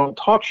shows an own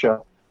talk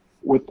show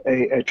with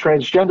a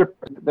transgender.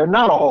 They're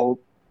not all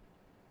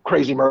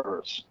crazy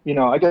murderers. You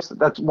know, I guess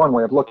that's one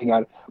way of looking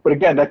at it. But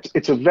again,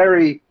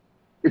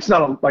 it's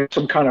not like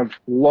some kind of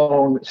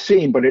long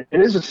scene, but it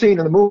is a scene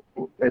in the movie.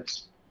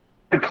 It's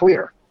quite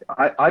clear,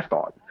 I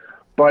thought.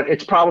 But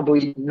it's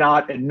probably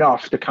not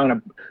enough to kind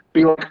of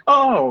be like,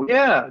 oh,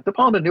 yeah, De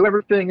Palma knew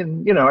everything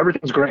and, you know,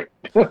 everything's great.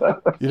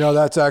 You know,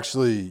 that's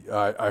actually,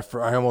 I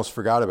almost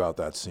forgot about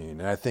that scene.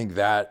 And I think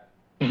that,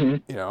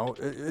 you know,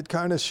 it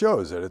kind of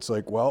shows it. It's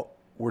like, well,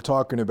 we're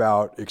talking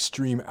about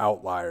extreme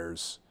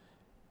outliers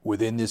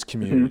within this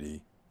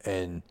community.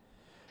 And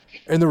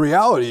the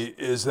reality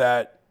is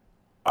that,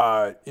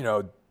 you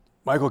know,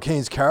 Michael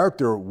Caine's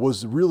character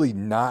was really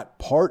not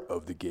part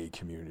of the gay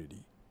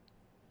community.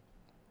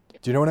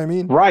 Do you know what I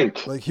mean?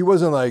 Right. Like he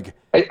wasn't like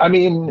I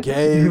mean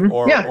gay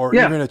or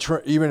even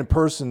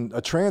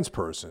a trans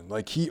person.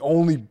 Like he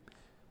only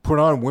put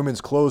on women's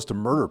clothes to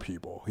murder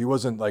people. He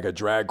wasn't like a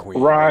drag queen,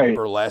 like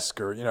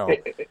burlesque or, you know.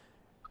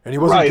 And he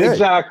wasn't gay.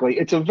 Exactly.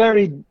 It's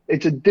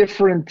a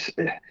different.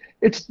 I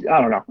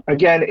don't know.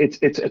 Again,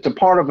 it's a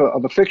part of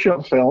a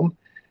fictional film,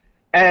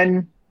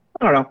 and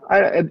I don't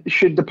know.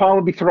 Should De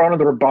Palma be thrown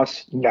under a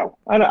bus? No,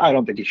 I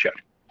don't think he should.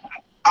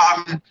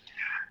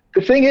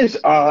 The thing is,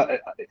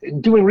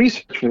 doing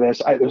research for this,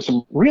 there's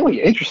some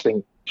really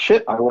interesting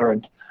shit I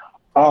learned.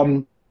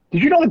 Did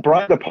you know that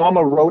Brian De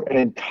Palma wrote an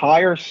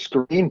entire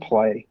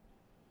screenplay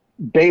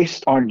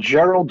based on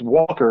Gerald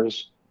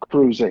Walker's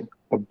Cruising,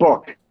 a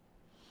book?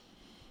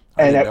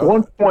 And at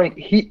one point,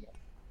 he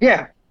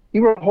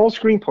wrote a whole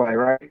screenplay,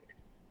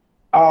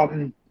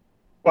 right?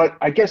 But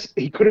I guess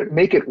he couldn't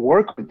make it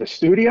work with the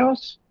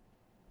studios.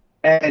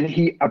 And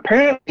he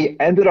apparently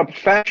ended up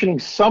fashioning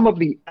some of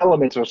the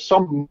elements or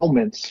some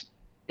moments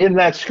in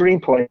that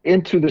screenplay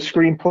into the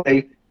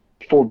screenplay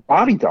for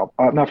Body Double,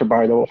 not for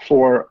Body Double,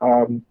 for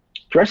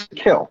Dress to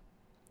Kill.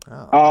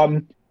 Oh.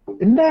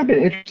 Wouldn't that have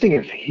been interesting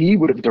if he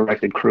would have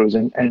directed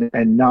Cruising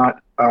and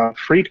not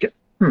Friedkin?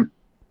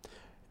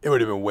 It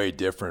would have been way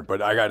different,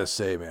 but I got to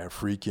say, man,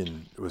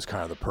 Friedkin was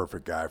kind of the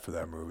perfect guy for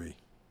that movie.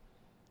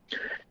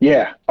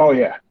 Yeah. Oh,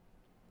 yeah.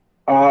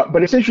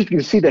 But it's interesting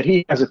to see that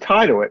he has a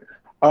tie to it.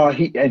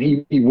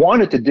 He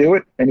wanted to do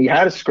it, and he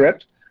had a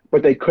script,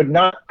 but they could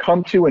not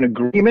come to an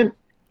agreement,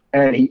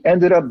 and he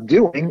ended up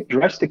doing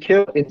Dress to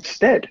Kill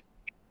instead.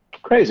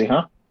 Crazy,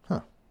 huh?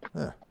 Huh.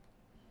 Yeah.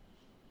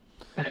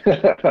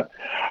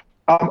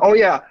 Oh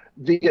yeah,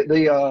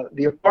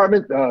 the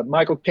apartment,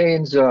 Michael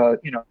Caine's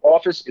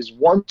office is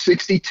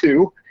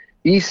 162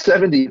 East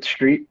 70th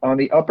Street on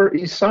the Upper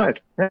East Side.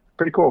 Yeah,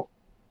 pretty cool.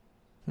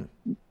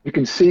 You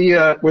can see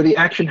where the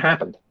action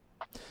happened.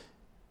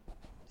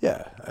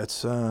 Yeah,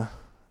 it's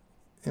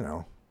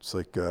it's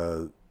like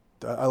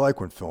I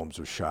like when films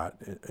are shot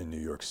in New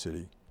York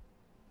City.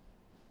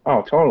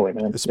 Oh, totally,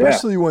 man. Yeah.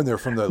 Especially when they're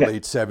from the Yeah.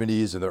 late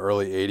 70s and the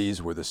early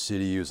 80s where the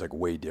city was like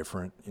way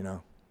different, you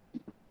know?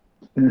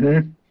 hmm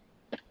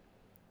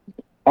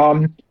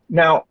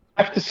Now,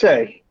 I have to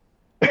say,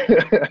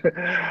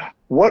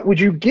 what would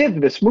you give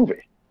this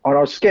movie on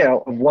our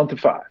scale of 1 to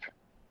 5?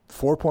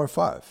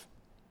 4.5.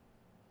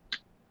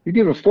 You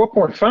give it a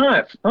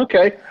 4.5.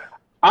 Okay.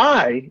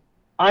 I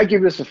I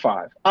give this a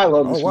 5. I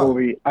love Oh, this wow.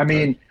 movie. I Okay.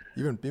 mean,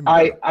 Even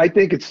I better. I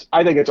think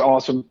it's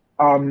awesome.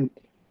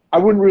 I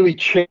wouldn't really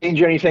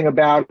change anything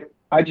about it.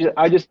 I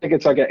just think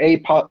it's like an A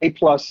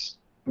plus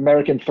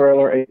American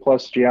thriller, A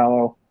plus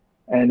giallo,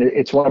 and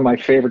it's one of my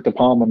favorite De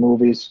Palma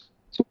movies.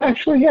 So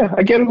actually, yeah,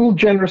 I get a little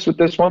generous with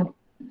this one,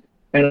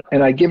 and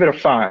I give it a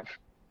 5.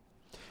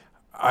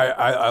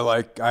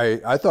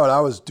 I thought I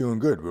was doing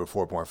good with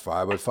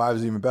 4.5, but 5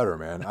 is even better,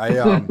 man.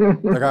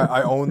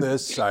 I own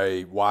this.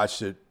 I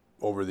watched it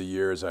over the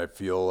years. I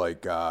feel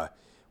like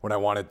when I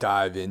want to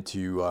dive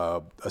into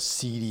a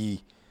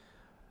seedy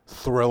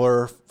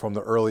thriller from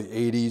the early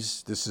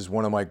 80s, this is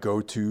one of my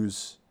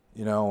go-tos,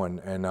 you know,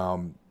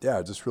 and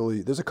yeah, just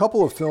really there's a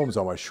couple of films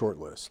on my short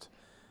list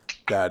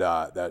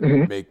that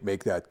hmm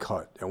make that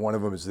cut. And one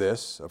of them is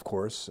this, of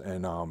course,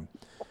 and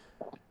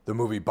the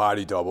movie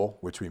Body Double,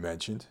 which we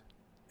mentioned.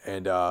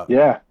 And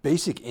Yeah.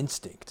 Basic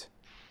Instinct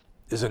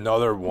is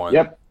another one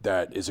Yep.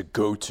 that is a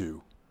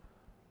go-to.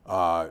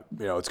 You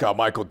know, it's got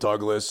Michael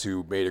Douglas,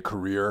 who made a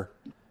career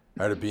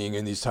out of being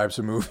in these types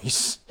of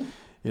movies.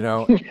 You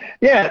know,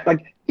 Yeah. Like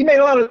he made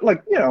a lot of a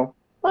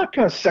lot of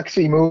kind of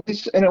sexy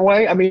movies in a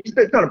way. I mean, he's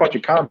done a bunch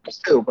of comedies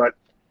too, but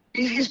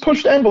he's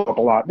pushed the envelope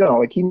a lot.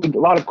 Like he made a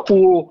lot of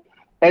cool,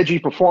 edgy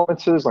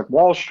performances, like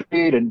Wall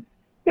Street, and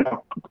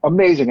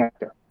amazing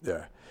actor.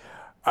 yeah.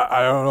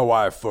 I don't know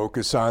why I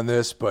focus on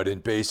this, but in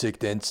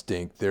Basic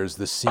Instinct, there's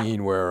the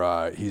scene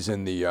where he's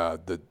in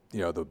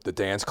the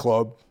dance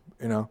club.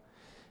 You know,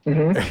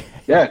 hmm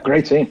Yeah,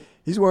 great scene.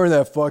 he's wearing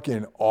that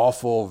fucking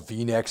awful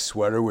V-neck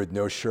sweater with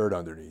no shirt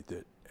underneath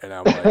it, and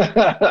I'm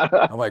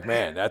like,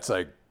 man, that's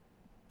like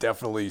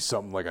definitely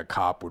something like a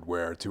cop would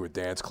wear to a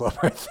dance club,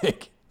 I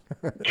think.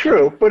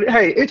 True, but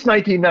hey, it's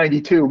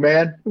 1992,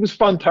 man. It was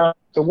fun time.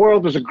 The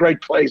world was a great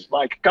place,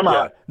 Mike. Come Yeah.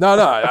 on. No,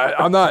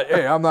 I'm not.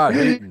 Hey, I'm not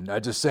hating.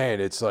 I'm just saying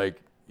it's like,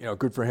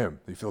 good for him.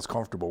 He feels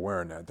comfortable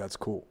wearing that. That's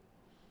cool.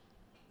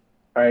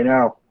 I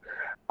know.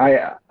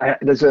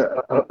 There's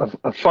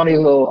a funny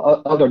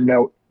little other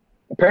note.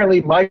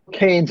 Apparently, Mike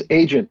Caine's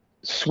agent,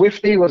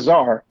 Swifty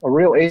Lazar, a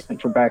real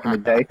agent from back in the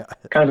day,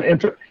 kind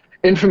of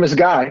infamous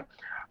guy.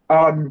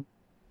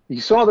 He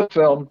saw the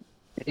film.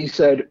 He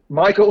said,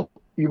 "Michael,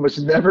 you must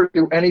never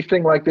do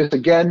anything like this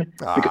again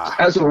because Ah,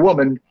 as a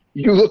woman,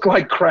 you look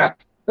like crap."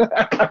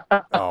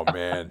 oh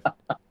man,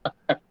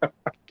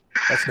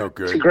 that's no It's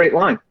a good. great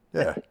line.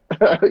 Yeah.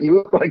 You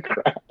look like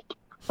crap.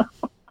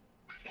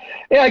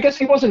 Yeah, I guess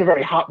he wasn't a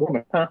very hot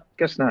woman, huh?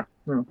 Guess not.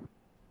 No.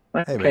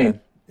 Mike Hey Caine.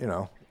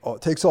 man,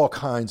 it takes all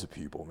kinds of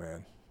people,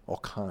 man. All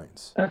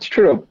kinds. That's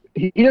true.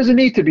 He doesn't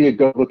need to be a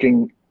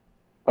good-looking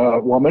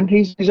woman.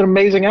 He's an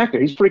amazing actor.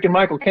 He's freaking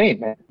Michael Caine,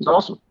 man. He's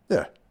awesome.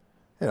 Yeah.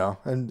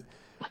 And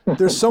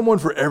there's someone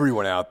for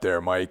everyone out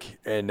there, Mike.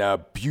 And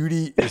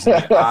beauty is in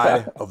the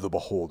eye of the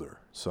beholder.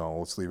 So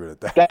let's leave it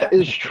at that. That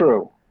is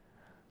true.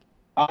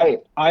 I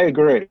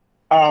agree.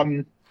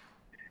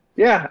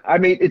 Yeah, I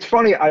mean, it's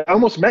funny. I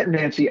almost met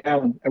Nancy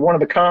Allen at one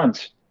of the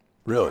cons,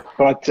 Really?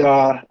 but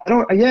I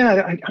don't.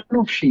 Yeah, I don't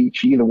know if she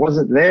either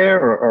wasn't there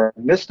or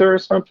missed her or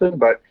something.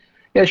 But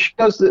yeah, she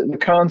does the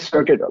con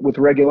circuit with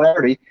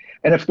regularity.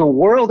 And if the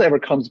world ever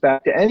comes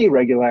back to any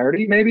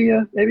regularity, maybe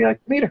I can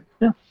meet her.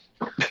 Yeah,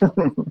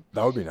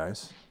 That would be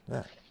nice.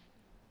 Yeah.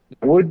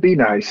 it would be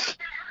nice.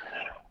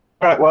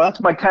 All right, well,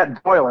 that's my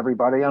cat Doyle,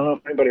 everybody. I don't know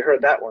if anybody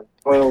heard that one.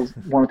 Doyle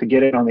wanted to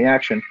get in on the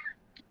action.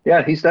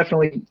 Yeah, he's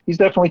definitely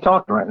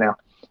talking right now.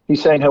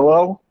 He's saying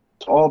hello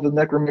to all the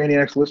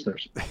Necromaniacs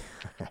listeners.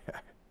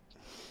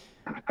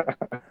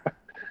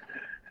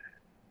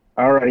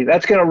 All right,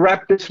 that's gonna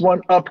wrap this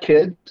one up,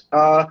 kids.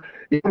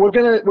 We're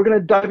gonna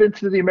dive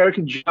into the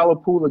American Giallo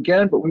pool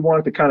again, but we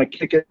wanted to kind of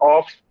kick it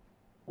off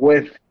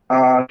with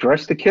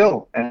Dress to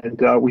Kill, and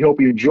we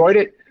hope you enjoyed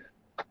it.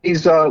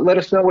 Please let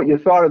us know what you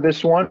thought of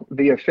this one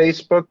via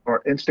Facebook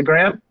or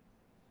Instagram,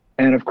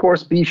 and of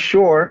course, be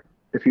sure,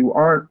 if you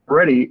aren't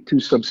ready, to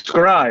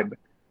subscribe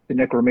to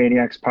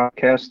Necromaniacs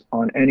podcast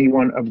on any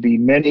one of the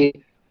many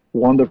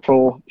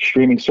wonderful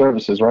streaming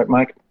services. Right,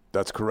 Mike?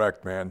 That's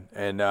correct, man.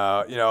 And,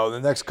 the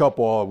next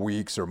couple of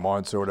weeks or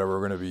months or whatever,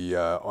 we're going to be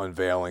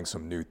unveiling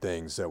some new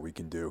things that we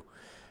can do.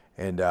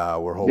 And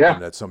we're hoping Yeah.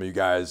 that some of you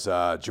guys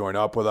join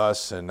up with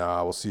us, and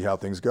we'll see how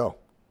things go.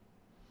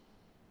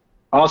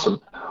 Awesome.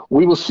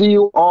 We will see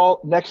you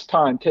all next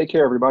time. Take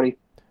care, everybody.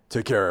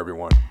 Take care,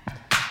 everyone.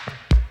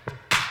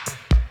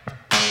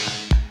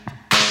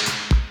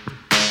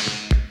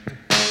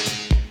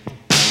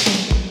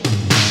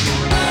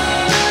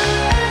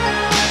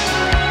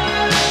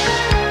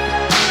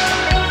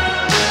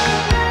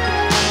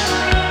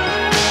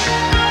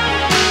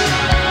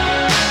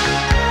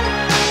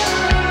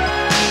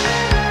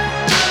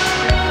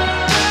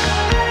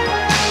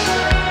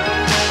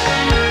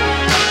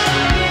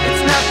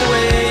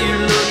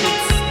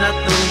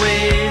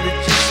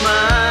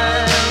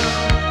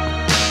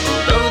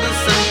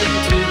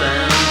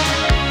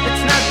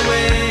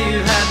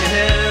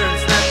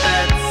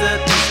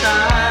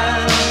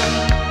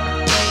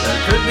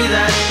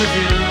 of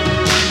you.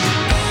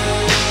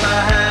 If I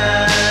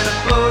had a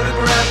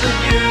photograph of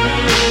you,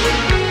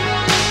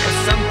 or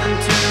something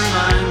to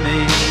remind me,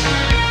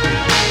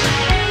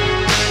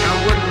 I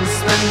wouldn't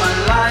spend my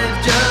life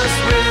just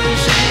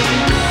wishing.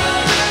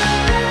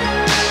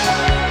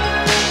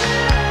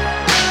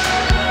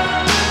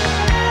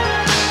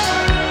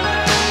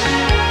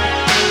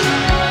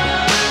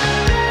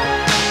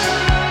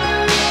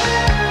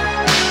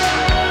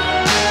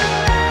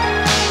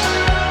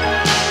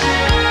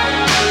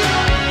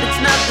 It's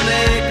not the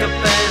makeup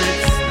and it's